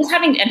like I Yeah. was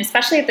having, and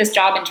especially at this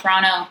job in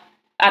Toronto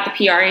at the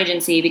PR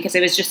agency, because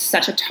it was just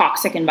such a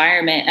toxic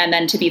environment. And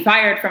then to be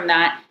fired from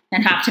that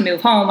and have to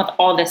move home with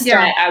all this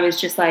Yeah. debt, I was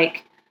just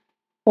like,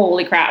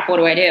 holy crap, what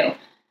do I do?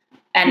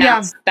 And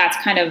Yeah. that's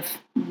kind of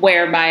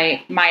where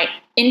my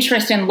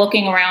interest in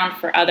looking around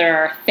for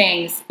other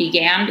things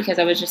began, because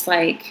I was just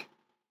like,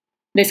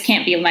 this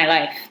can't be my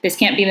life. This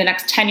can't be the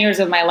next 10 years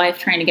of my life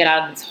trying to get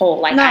out of this hole.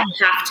 Like, I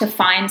No. have to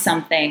find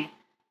something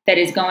that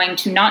is going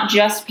to not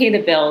just pay the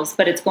bills,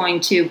 but it's going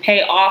to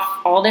pay off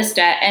all this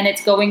debt, and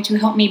it's going to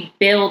help me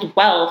build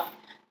wealth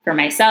for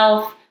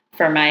myself,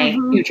 for my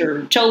Mhm.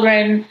 future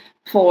children,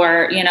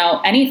 for,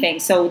 anything.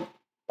 So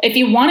if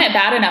you want it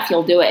bad enough,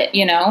 you'll do it,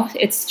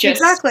 It's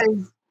just,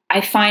 Exactly. I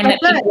find That's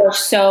that it. people are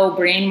so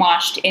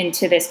brainwashed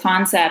into this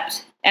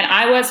concept. And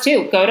I was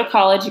too. Go to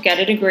college, get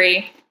a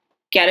degree,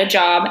 get a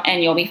job,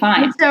 and you'll be Me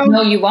fine. too.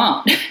 No, you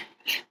won't.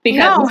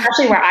 Because No.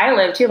 especially where I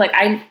live too, like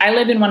I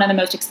live in one of the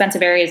most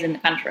expensive areas in the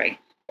country.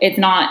 It's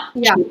not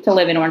Yeah. cheap to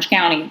live in Orange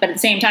County. But at the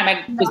same time, I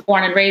No. was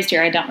born and raised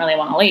here. I don't really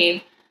want to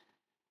leave.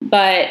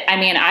 But I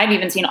mean, I've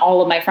even seen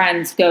all of my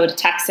friends go to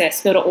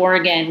Texas, go to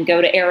Oregon, go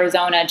to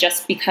Arizona,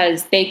 just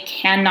because they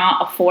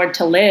cannot afford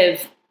to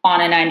live on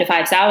a 9 to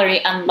 5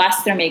 salary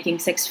unless they're making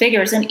six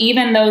figures. And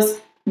even those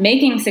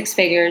making six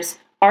figures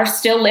are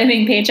still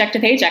living paycheck to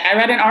paycheck. I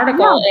read an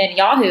article Yeah. in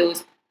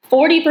Yahoo's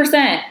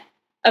 40%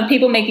 of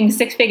people making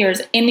six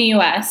figures in the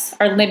US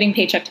are living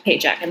paycheck to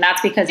paycheck. And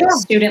that's because of Yeah.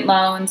 student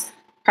loans,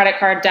 credit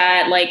card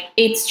debt. Like,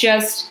 it's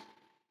just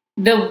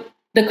the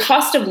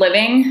cost of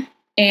living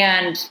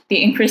and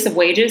the increase of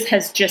wages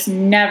has just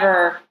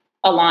never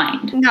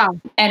aligned. No.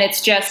 And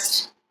it's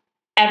just,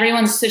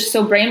 everyone's just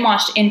so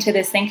brainwashed into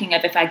this thinking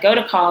of, if I go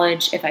to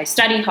college, if I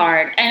study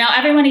hard, and now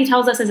everybody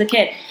tells us as a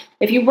kid,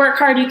 if you work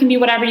hard, you can be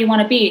whatever you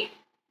want to be.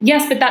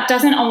 Yes, but that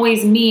doesn't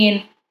always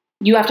mean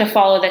you have to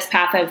follow this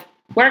path of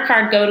work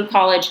hard, go to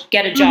college,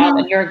 get a job, Mhm.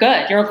 and you're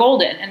good, you're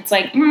golden. And it's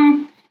like,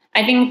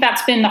 I think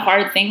that's been the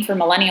hard thing for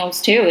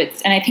millennials too.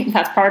 And I think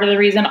that's part of the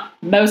reason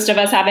most of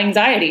us have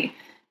anxiety,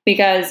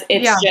 because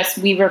it's Yeah. just,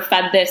 we were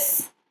fed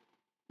this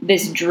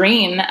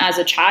dream as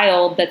a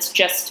child that's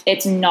just,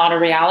 it's not a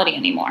reality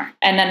anymore.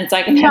 And then it's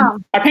like, Yeah.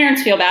 our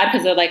parents feel bad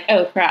because they're like,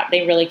 oh crap,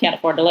 they really can't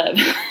afford to live.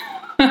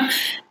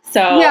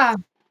 So Yeah.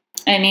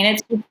 I mean,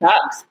 it just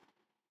sucks.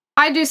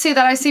 I do see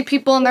that. I see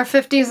people in their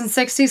 50s and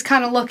 60s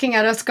kind of looking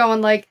at us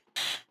going like,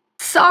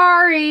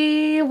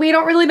 sorry, we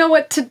don't really know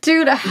what to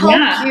do to help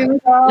Yeah. you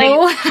Like,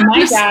 though. my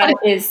Just dad like,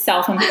 is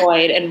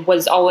self-employed and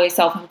was always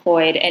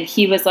self-employed. And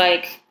he was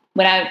like,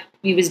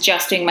 he was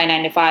just doing my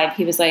 9 to 5,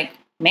 he was like,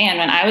 man,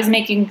 when I was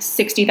making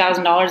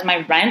 $60,000,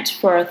 my rent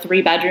for a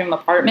 3-bedroom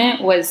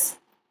apartment was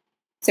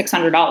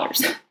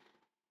 $600.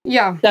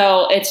 Yeah.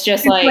 So it's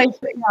just like,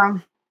 Yeah.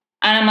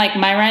 and I'm like,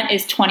 my rent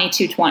is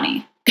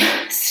 $2,220.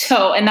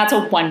 So, and that's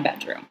a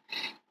 1-bedroom.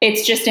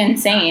 It's just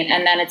insane.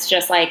 And then it's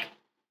just like,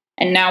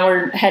 and now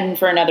we're heading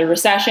for another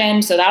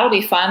recession. So that'll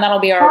be fun. That'll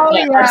be our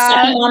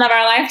second one of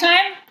our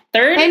lifetime.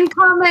 Third.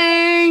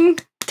 Incoming.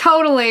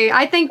 Totally.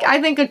 I think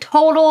a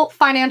total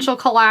financial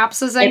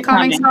collapse is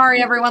incoming.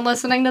 Sorry, everyone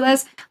listening to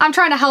this. I'm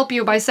trying to help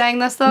you by saying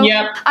this, though.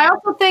 Yep. I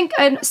also think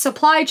a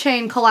supply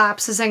chain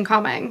collapse is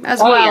incoming as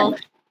well. Yeah.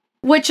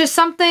 Which is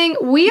something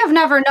we have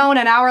never known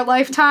in our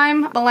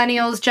lifetime.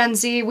 Millennials, Gen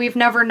Z, we've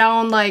never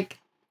known, like,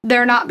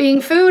 there not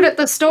being food at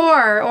the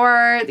store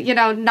or, you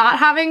know, not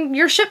having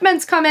your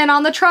shipments come in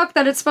on the truck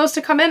that it's supposed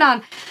to come in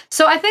on.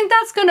 So I think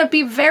that's going to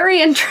be very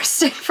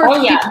interesting for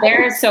people.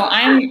 Yeah. So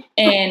I'm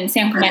in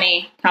San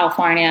Clemente,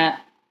 California.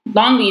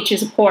 Long Beach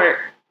is a port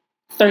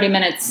 30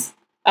 minutes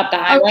up the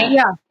highway.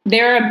 Yeah.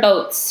 There are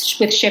boats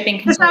with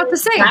shipping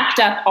containers backed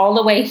up all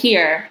the way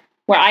here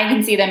where I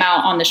can see them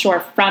out on the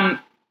shore from,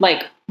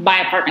 like, my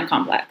apartment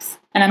complex.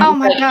 And I'm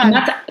God. And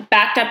that's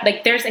backed up.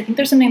 Like, I think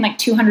there's something like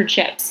 200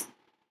 ships.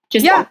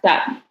 Just backed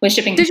up with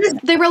shipping.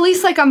 They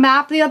released like a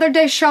map the other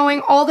day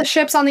showing all the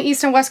ships on the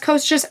East and West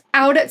Coast just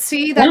out at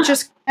sea that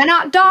just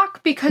cannot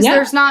dock because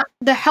there's not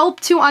the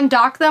help to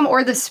undock them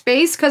or the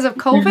space because of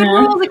COVID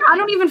rules. Like, I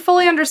don't even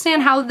fully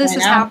understand how this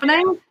is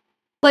happening.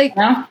 Like,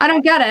 I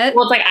don't get it.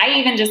 Well,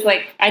 it's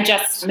like, I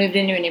just moved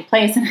into a new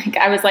place and like,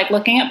 I was like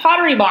looking at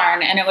Pottery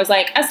Barn and it was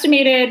like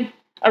estimated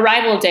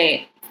arrival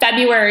date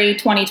February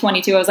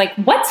 2022. I was like,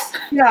 what?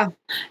 Yeah.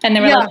 And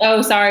they were like,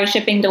 oh, sorry,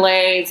 shipping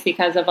delays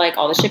because of like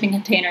all the shipping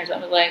containers. I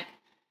was like,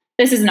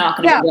 this is not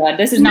going to be good.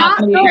 This is not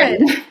going to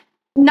be good.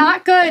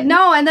 Not good.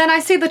 No. And then I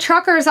see the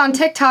truckers on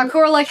TikTok who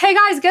are like, hey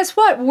guys, guess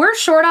what? We're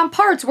short on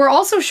parts. We're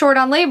also short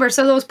on labor.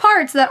 So those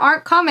parts that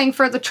aren't coming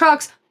for the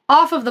trucks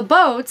off of the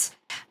boats,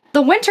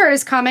 the winter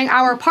is coming.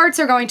 Our parts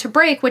are going to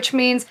break, which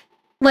means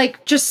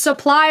like just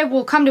supply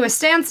will come to a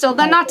standstill.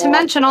 Then not to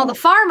mention all the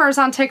farmers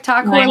on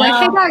TikTok who are like,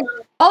 hey guys,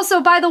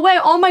 also, by the way,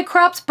 all my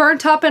crops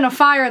burnt up in a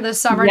fire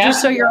this summer,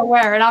 just so you're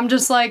aware. And I'm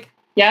just like,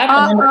 and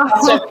then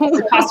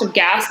the cost of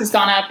gas has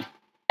gone up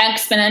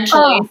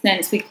exponentially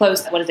since we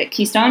closed,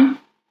 Keystone?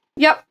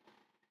 Yep.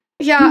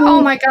 Yeah.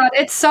 Oh my God.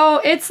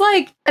 It's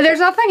like, there's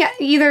nothing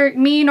either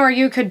me nor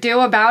you could do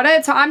about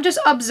it. So I'm just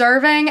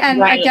observing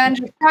and again,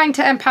 just trying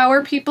to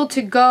empower people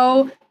to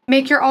go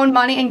make your own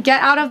money and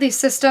get out of these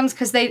systems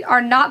because they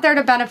are not there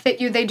to benefit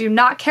you. They do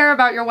not care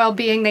about your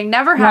well-being. They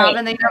never have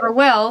and they never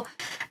will.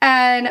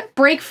 And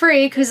break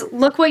free because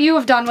look what you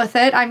have done with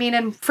it. I mean,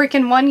 in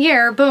freaking 1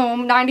 year,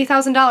 boom,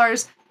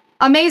 $90,000.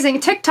 Amazing.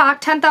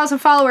 TikTok, 10,000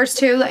 followers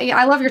too.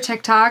 I love your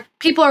TikTok.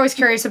 People are always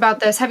curious about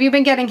this. Have you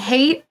been getting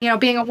hate, you know,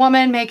 being a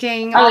woman,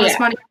 making all this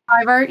money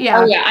on Fiverr? Yeah.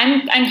 Oh yeah.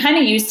 I'm kind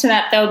of used to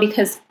that though,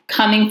 because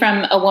coming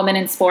from a woman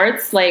in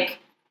sports, like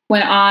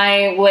when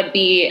I would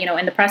be, you know,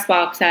 in the press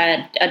box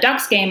at a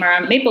Ducks game or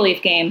a Maple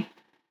Leaf game,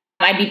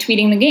 I'd be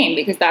tweeting the game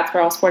because that's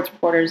where all sports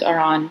reporters are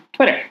on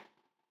Twitter.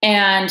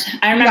 And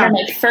I remember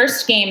my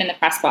first game in the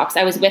press box,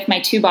 I was with my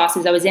 2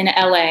 bosses. I was in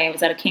LA. I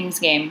was at a Kings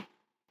game.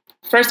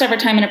 First ever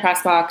time in a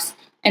press box.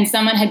 And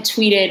someone had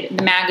tweeted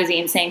the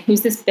magazine saying,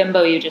 who's this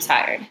bimbo you just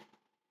hired?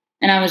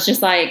 And I was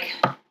just like,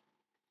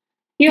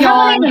 you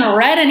haven't even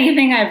read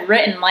anything I've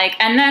written. Like,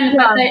 and then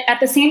at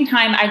the same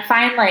time, I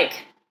find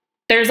like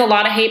there's a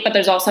lot of hate, but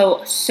there's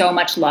also so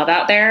much love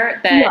out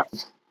there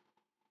that,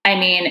 I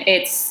mean,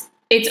 it's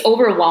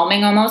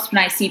overwhelming almost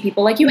when I see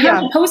people like, you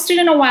haven't posted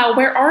in a while.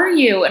 Where are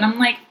you? And I'm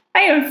like, I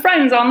have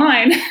friends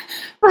online.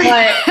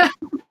 But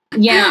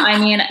yeah, I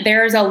mean,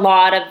 there's a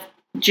lot of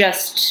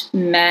just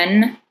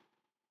men,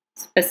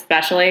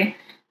 especially,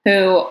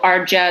 who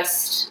are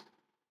just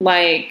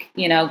like,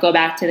 you know, go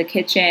back to the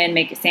kitchen,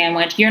 make a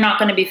sandwich. You're not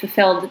going to be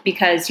fulfilled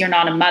because you're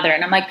not a mother.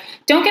 And I'm like,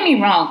 don't get me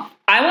wrong.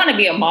 I want to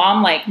be a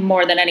mom, like,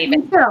 more than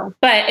anything.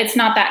 But it's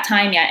not that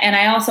time yet. And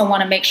I also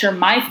want to make sure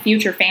my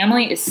future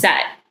family is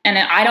set. And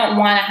I don't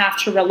want to have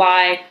to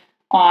rely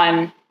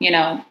on, you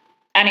know,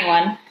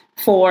 anyone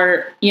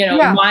for, you know,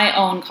 my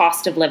own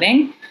cost of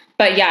living.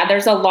 But yeah,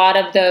 there's a lot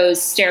of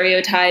those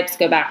stereotypes.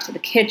 Go back to the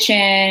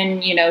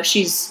kitchen. You know,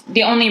 she's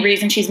the only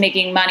reason she's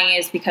making money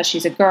is because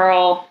she's a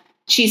girl.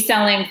 She's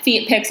selling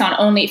feet pics on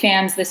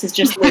OnlyFans. This is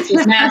just the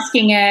she's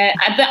masking it.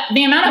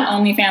 The amount of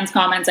OnlyFans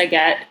comments I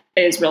get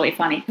is really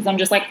funny because I'm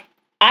just like,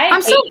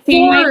 I'm so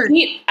seeing my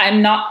feet.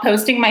 I'm not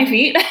posting my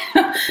feet.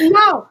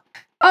 No.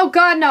 Oh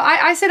God, no!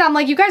 I said I'm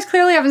like, you guys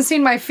clearly haven't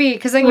seen my feet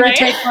because then you would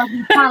take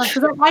comments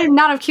because I do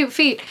not have cute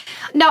feet.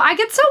 No, I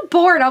get so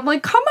bored. I'm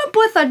like, come up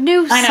with a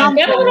new something.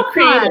 Get a little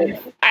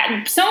creative.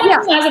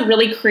 Someone who has a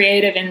really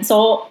creative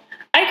insult,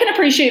 I can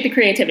appreciate the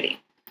creativity.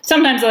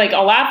 Sometimes like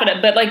I'll laugh at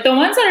it, but like the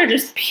ones that are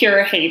just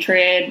pure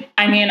hatred,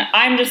 I mean,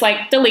 I'm just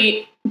like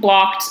delete,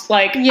 blocked.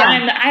 Like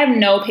I have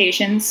no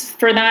patience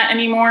for that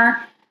anymore.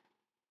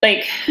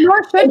 Like,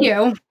 nor should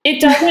you. It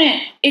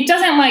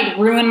doesn't like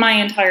ruin my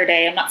entire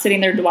day. I'm not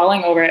sitting there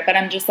dwelling over it, but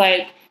I'm just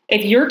like,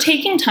 if you're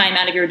taking time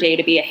out of your day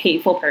to be a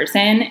hateful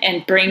person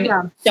and bring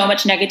so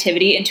much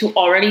negativity into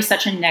already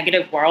such a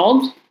negative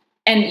world,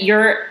 and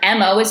your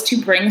MO is to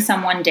bring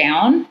someone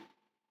down,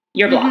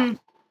 you're blocked.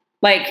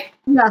 Like,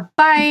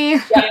 bye.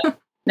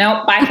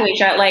 No, bye,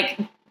 Felicia. Like,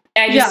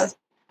 I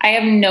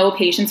have no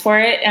patience for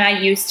it. And I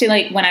used to,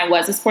 like, when I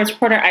was a sports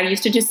reporter, I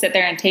used to just sit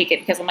there and take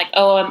it because I'm like,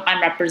 oh,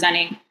 I'm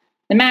representing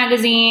the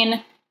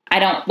magazine. I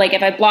don't, like,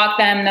 if I block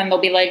them, then they'll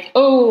be like,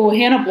 oh,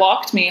 Hannah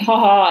blocked me,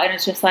 haha. And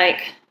it's just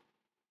like,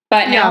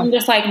 but now I'm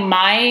just like,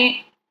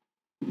 my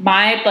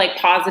like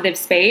positive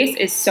space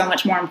is so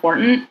much more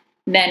important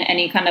than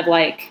any kind of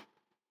like,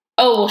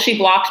 oh, well, she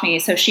blocked me,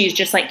 so she's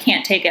just like,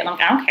 can't take it. I'm like,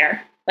 I don't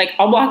care. Like,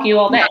 I'll block you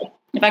all day.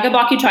 If I could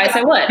block you twice,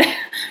 I would.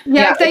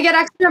 If they get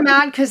extra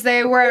mad because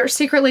they were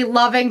secretly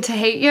loving to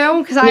hate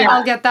you, because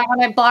I'll get that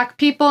when I block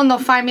people and they'll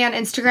find me on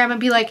Instagram and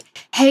be like,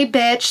 hey,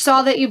 bitch,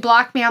 saw that you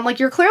blocked me. I'm like,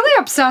 you're clearly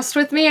obsessed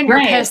with me and you're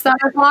pissed that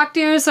I blocked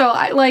you, so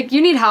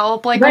you need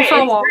help. Like, go for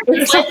a walk.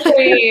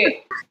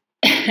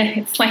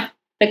 It's like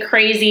the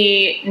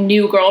crazy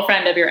new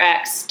girlfriend of your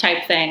ex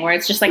type thing, where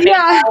it's just like,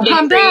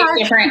 I'm back.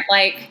 Different,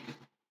 like,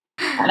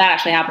 that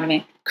actually happened to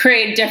me.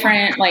 Create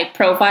different like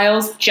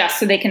profiles just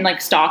so they can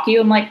like stalk you.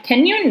 I'm like,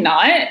 can you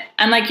not?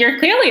 I'm like, you're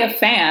clearly a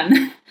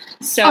fan.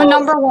 So a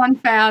number one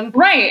fan.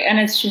 Right. And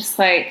it's just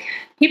like,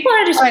 people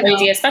are just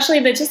crazy, especially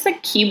the just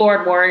like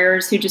keyboard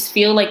warriors who just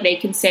feel like they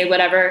can say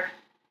whatever,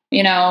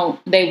 you know,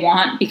 they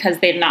want because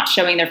they're not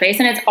showing their face.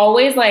 And it's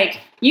always like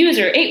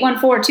user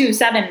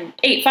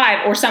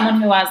 8142785 or someone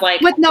who has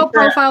like with no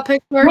profile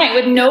picture. Right,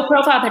 with no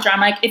profile picture.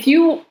 I'm like, if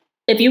you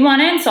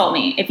want to insult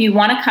me, if you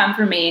want to come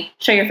for me,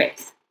 show your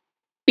face.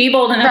 Be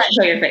bold enough to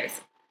show your face.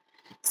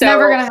 So,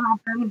 never gonna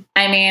happen.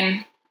 I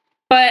mean,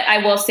 but I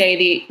will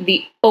say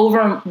the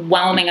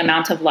overwhelming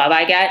amount of love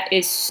I get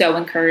is so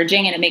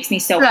encouraging, and it makes me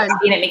so happy,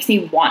 and it makes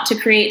me want to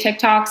create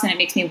TikToks, and it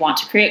makes me want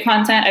to create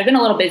content. I've been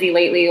a little busy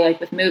lately, like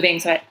with moving,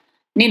 so I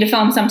need to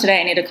film some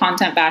today. I need to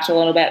content batch a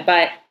little bit,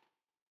 but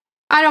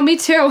I know, me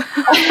too.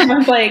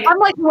 I'm like,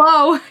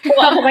 whoa.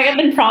 Well, like I've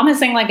been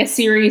promising like a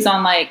series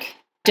on like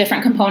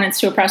different components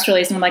to a press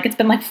release, and I'm like, it's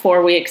been like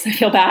 4 weeks. I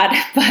feel bad,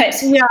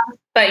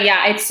 But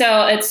yeah, it's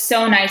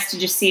so nice to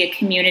just see a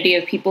community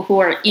of people who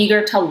are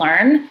eager to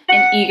learn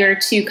and eager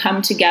to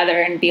come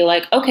together and be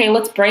like, okay,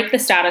 let's break the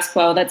status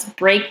quo. Let's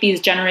break these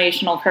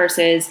generational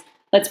curses.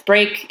 Let's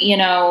break,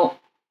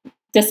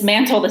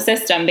 dismantle the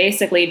system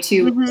basically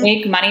to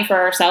make money for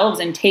ourselves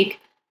and take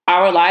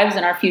our lives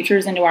and our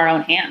futures into our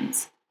own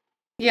hands.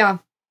 Yeah.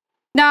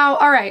 Now,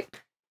 all right.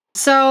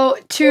 So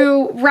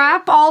to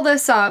wrap all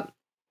this up,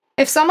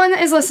 if someone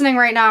is listening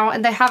right now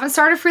and they haven't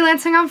started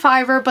freelancing on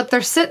Fiverr, but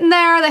they're sitting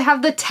there, they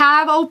have the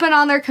tab open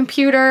on their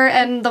computer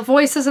and the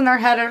voices in their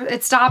head,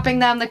 it's stopping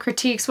them, the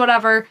critiques,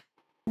 whatever,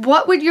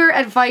 what would your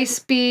advice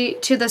be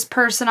to this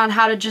person on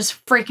how to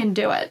just freaking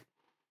do it?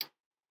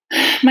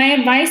 My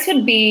advice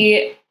would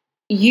be,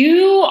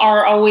 you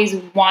are always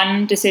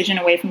one decision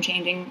away from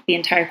changing the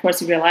entire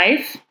course of your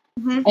life.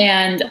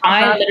 And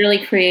I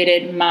literally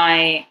created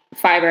my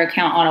Fiverr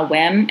account on a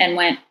whim and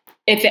went,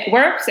 if it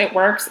works, it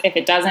works. If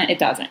it doesn't, it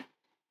doesn't.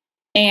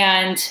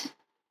 And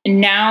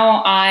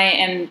now I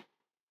am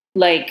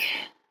like,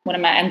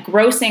 I'm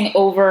grossing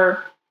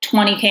over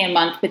 $20K a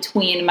month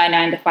between my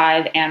 9 to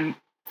 5 and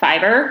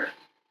Fiverr.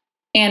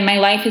 And my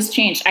life has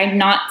changed. I'm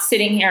not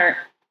sitting here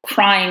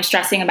crying,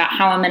 stressing about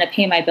how I'm going to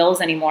pay my bills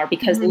anymore,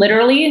 because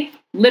literally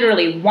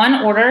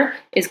one order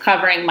is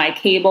covering my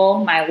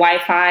cable, my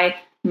Wi-Fi,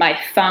 my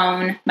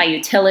phone, my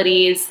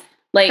utilities.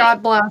 Like,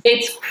 God bless.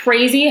 It's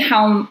crazy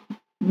how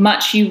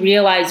much you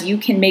realize you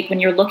can make when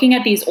you're looking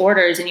at these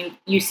orders, and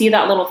you see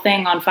that little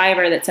thing on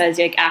Fiverr that says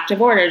like active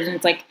orders, and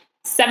it's like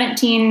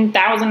 $17,000.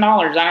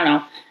 I don't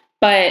know.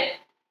 But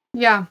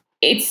yeah,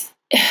 it's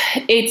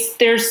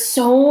there's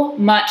so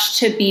much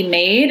to be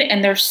made,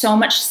 and there's so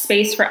much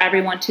space for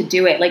everyone to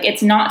do it. Like,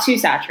 it's not too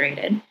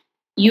saturated.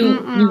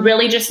 You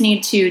really just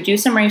need to do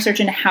some research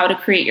into how to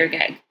create your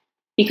gig,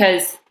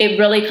 because it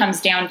really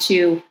comes down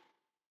to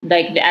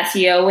like the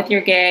SEO with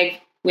your gig,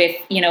 with,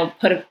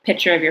 put a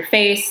picture of your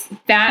face.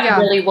 That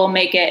really will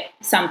make it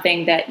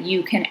something that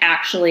you can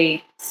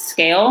actually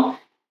scale.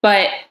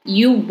 But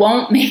you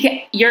won't make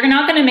it, you're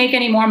not going to make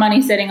any more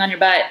money sitting on your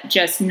butt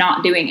just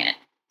not doing it.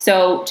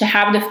 So to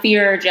have the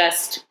fear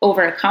just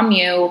overcome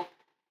you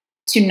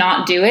to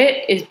not do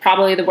it is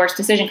probably the worst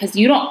decision, because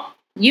you don't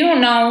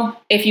know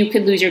if you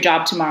could lose your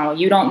job tomorrow.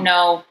 You don't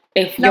know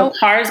if your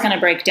car is going to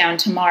break down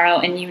tomorrow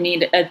and you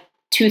need a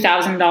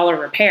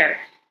 $2,000 repair.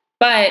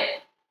 But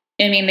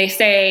I mean, they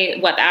say,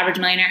 the average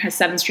millionaire has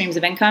 7 streams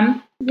of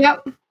income.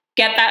 Yep.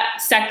 Get that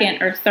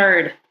second or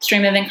third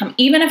stream of income,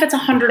 even if it's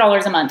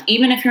 $100 a month,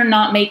 even if you're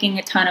not making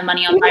a ton of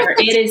money on Fiverr.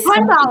 It is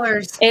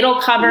 $10.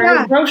 It'll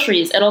cover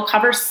groceries. It'll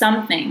cover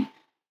something.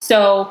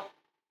 So,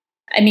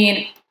 I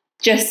mean,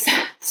 just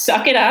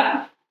suck it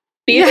up,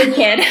 be a big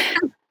kid,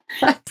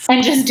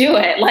 and just do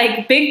it.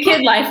 Like, big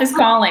kid life is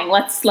calling.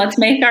 Let's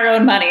make our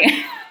own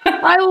money.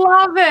 I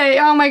love it.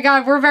 Oh my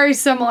God, we're very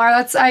similar.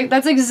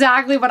 That's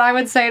exactly what I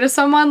would say to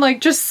someone.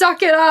 Like, just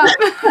suck it up.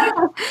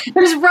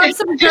 Just rub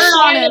some dirt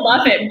on I it.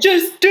 love it.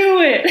 Just do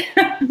it.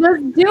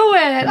 Just do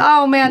it.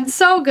 Oh man,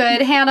 so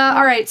good. Hannah,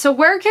 all right. So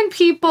where can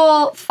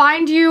people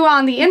find you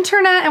on the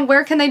internet and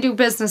where can they do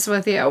business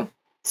with you?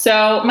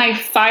 So my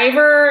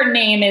Fiverr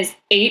name is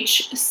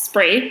H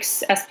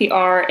Sprakes,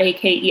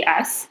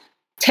 Sprakes.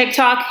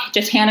 TikTok,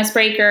 just Hannah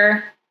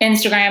Spraker.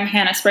 Instagram,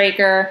 Hannah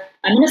Spraker.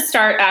 I'm going to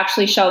start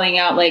actually showing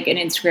out like an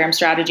Instagram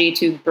strategy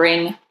to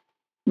bring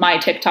my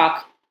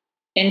TikTok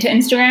into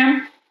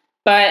Instagram.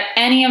 But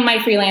any of my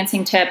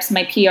freelancing tips,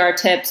 my PR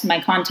tips, my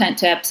content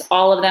tips,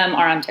 all of them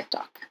are on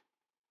TikTok.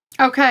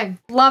 Okay,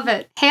 love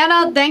it.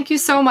 Hannah, thank you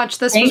so much.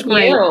 This was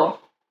great. Thank you.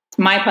 It's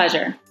my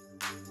pleasure.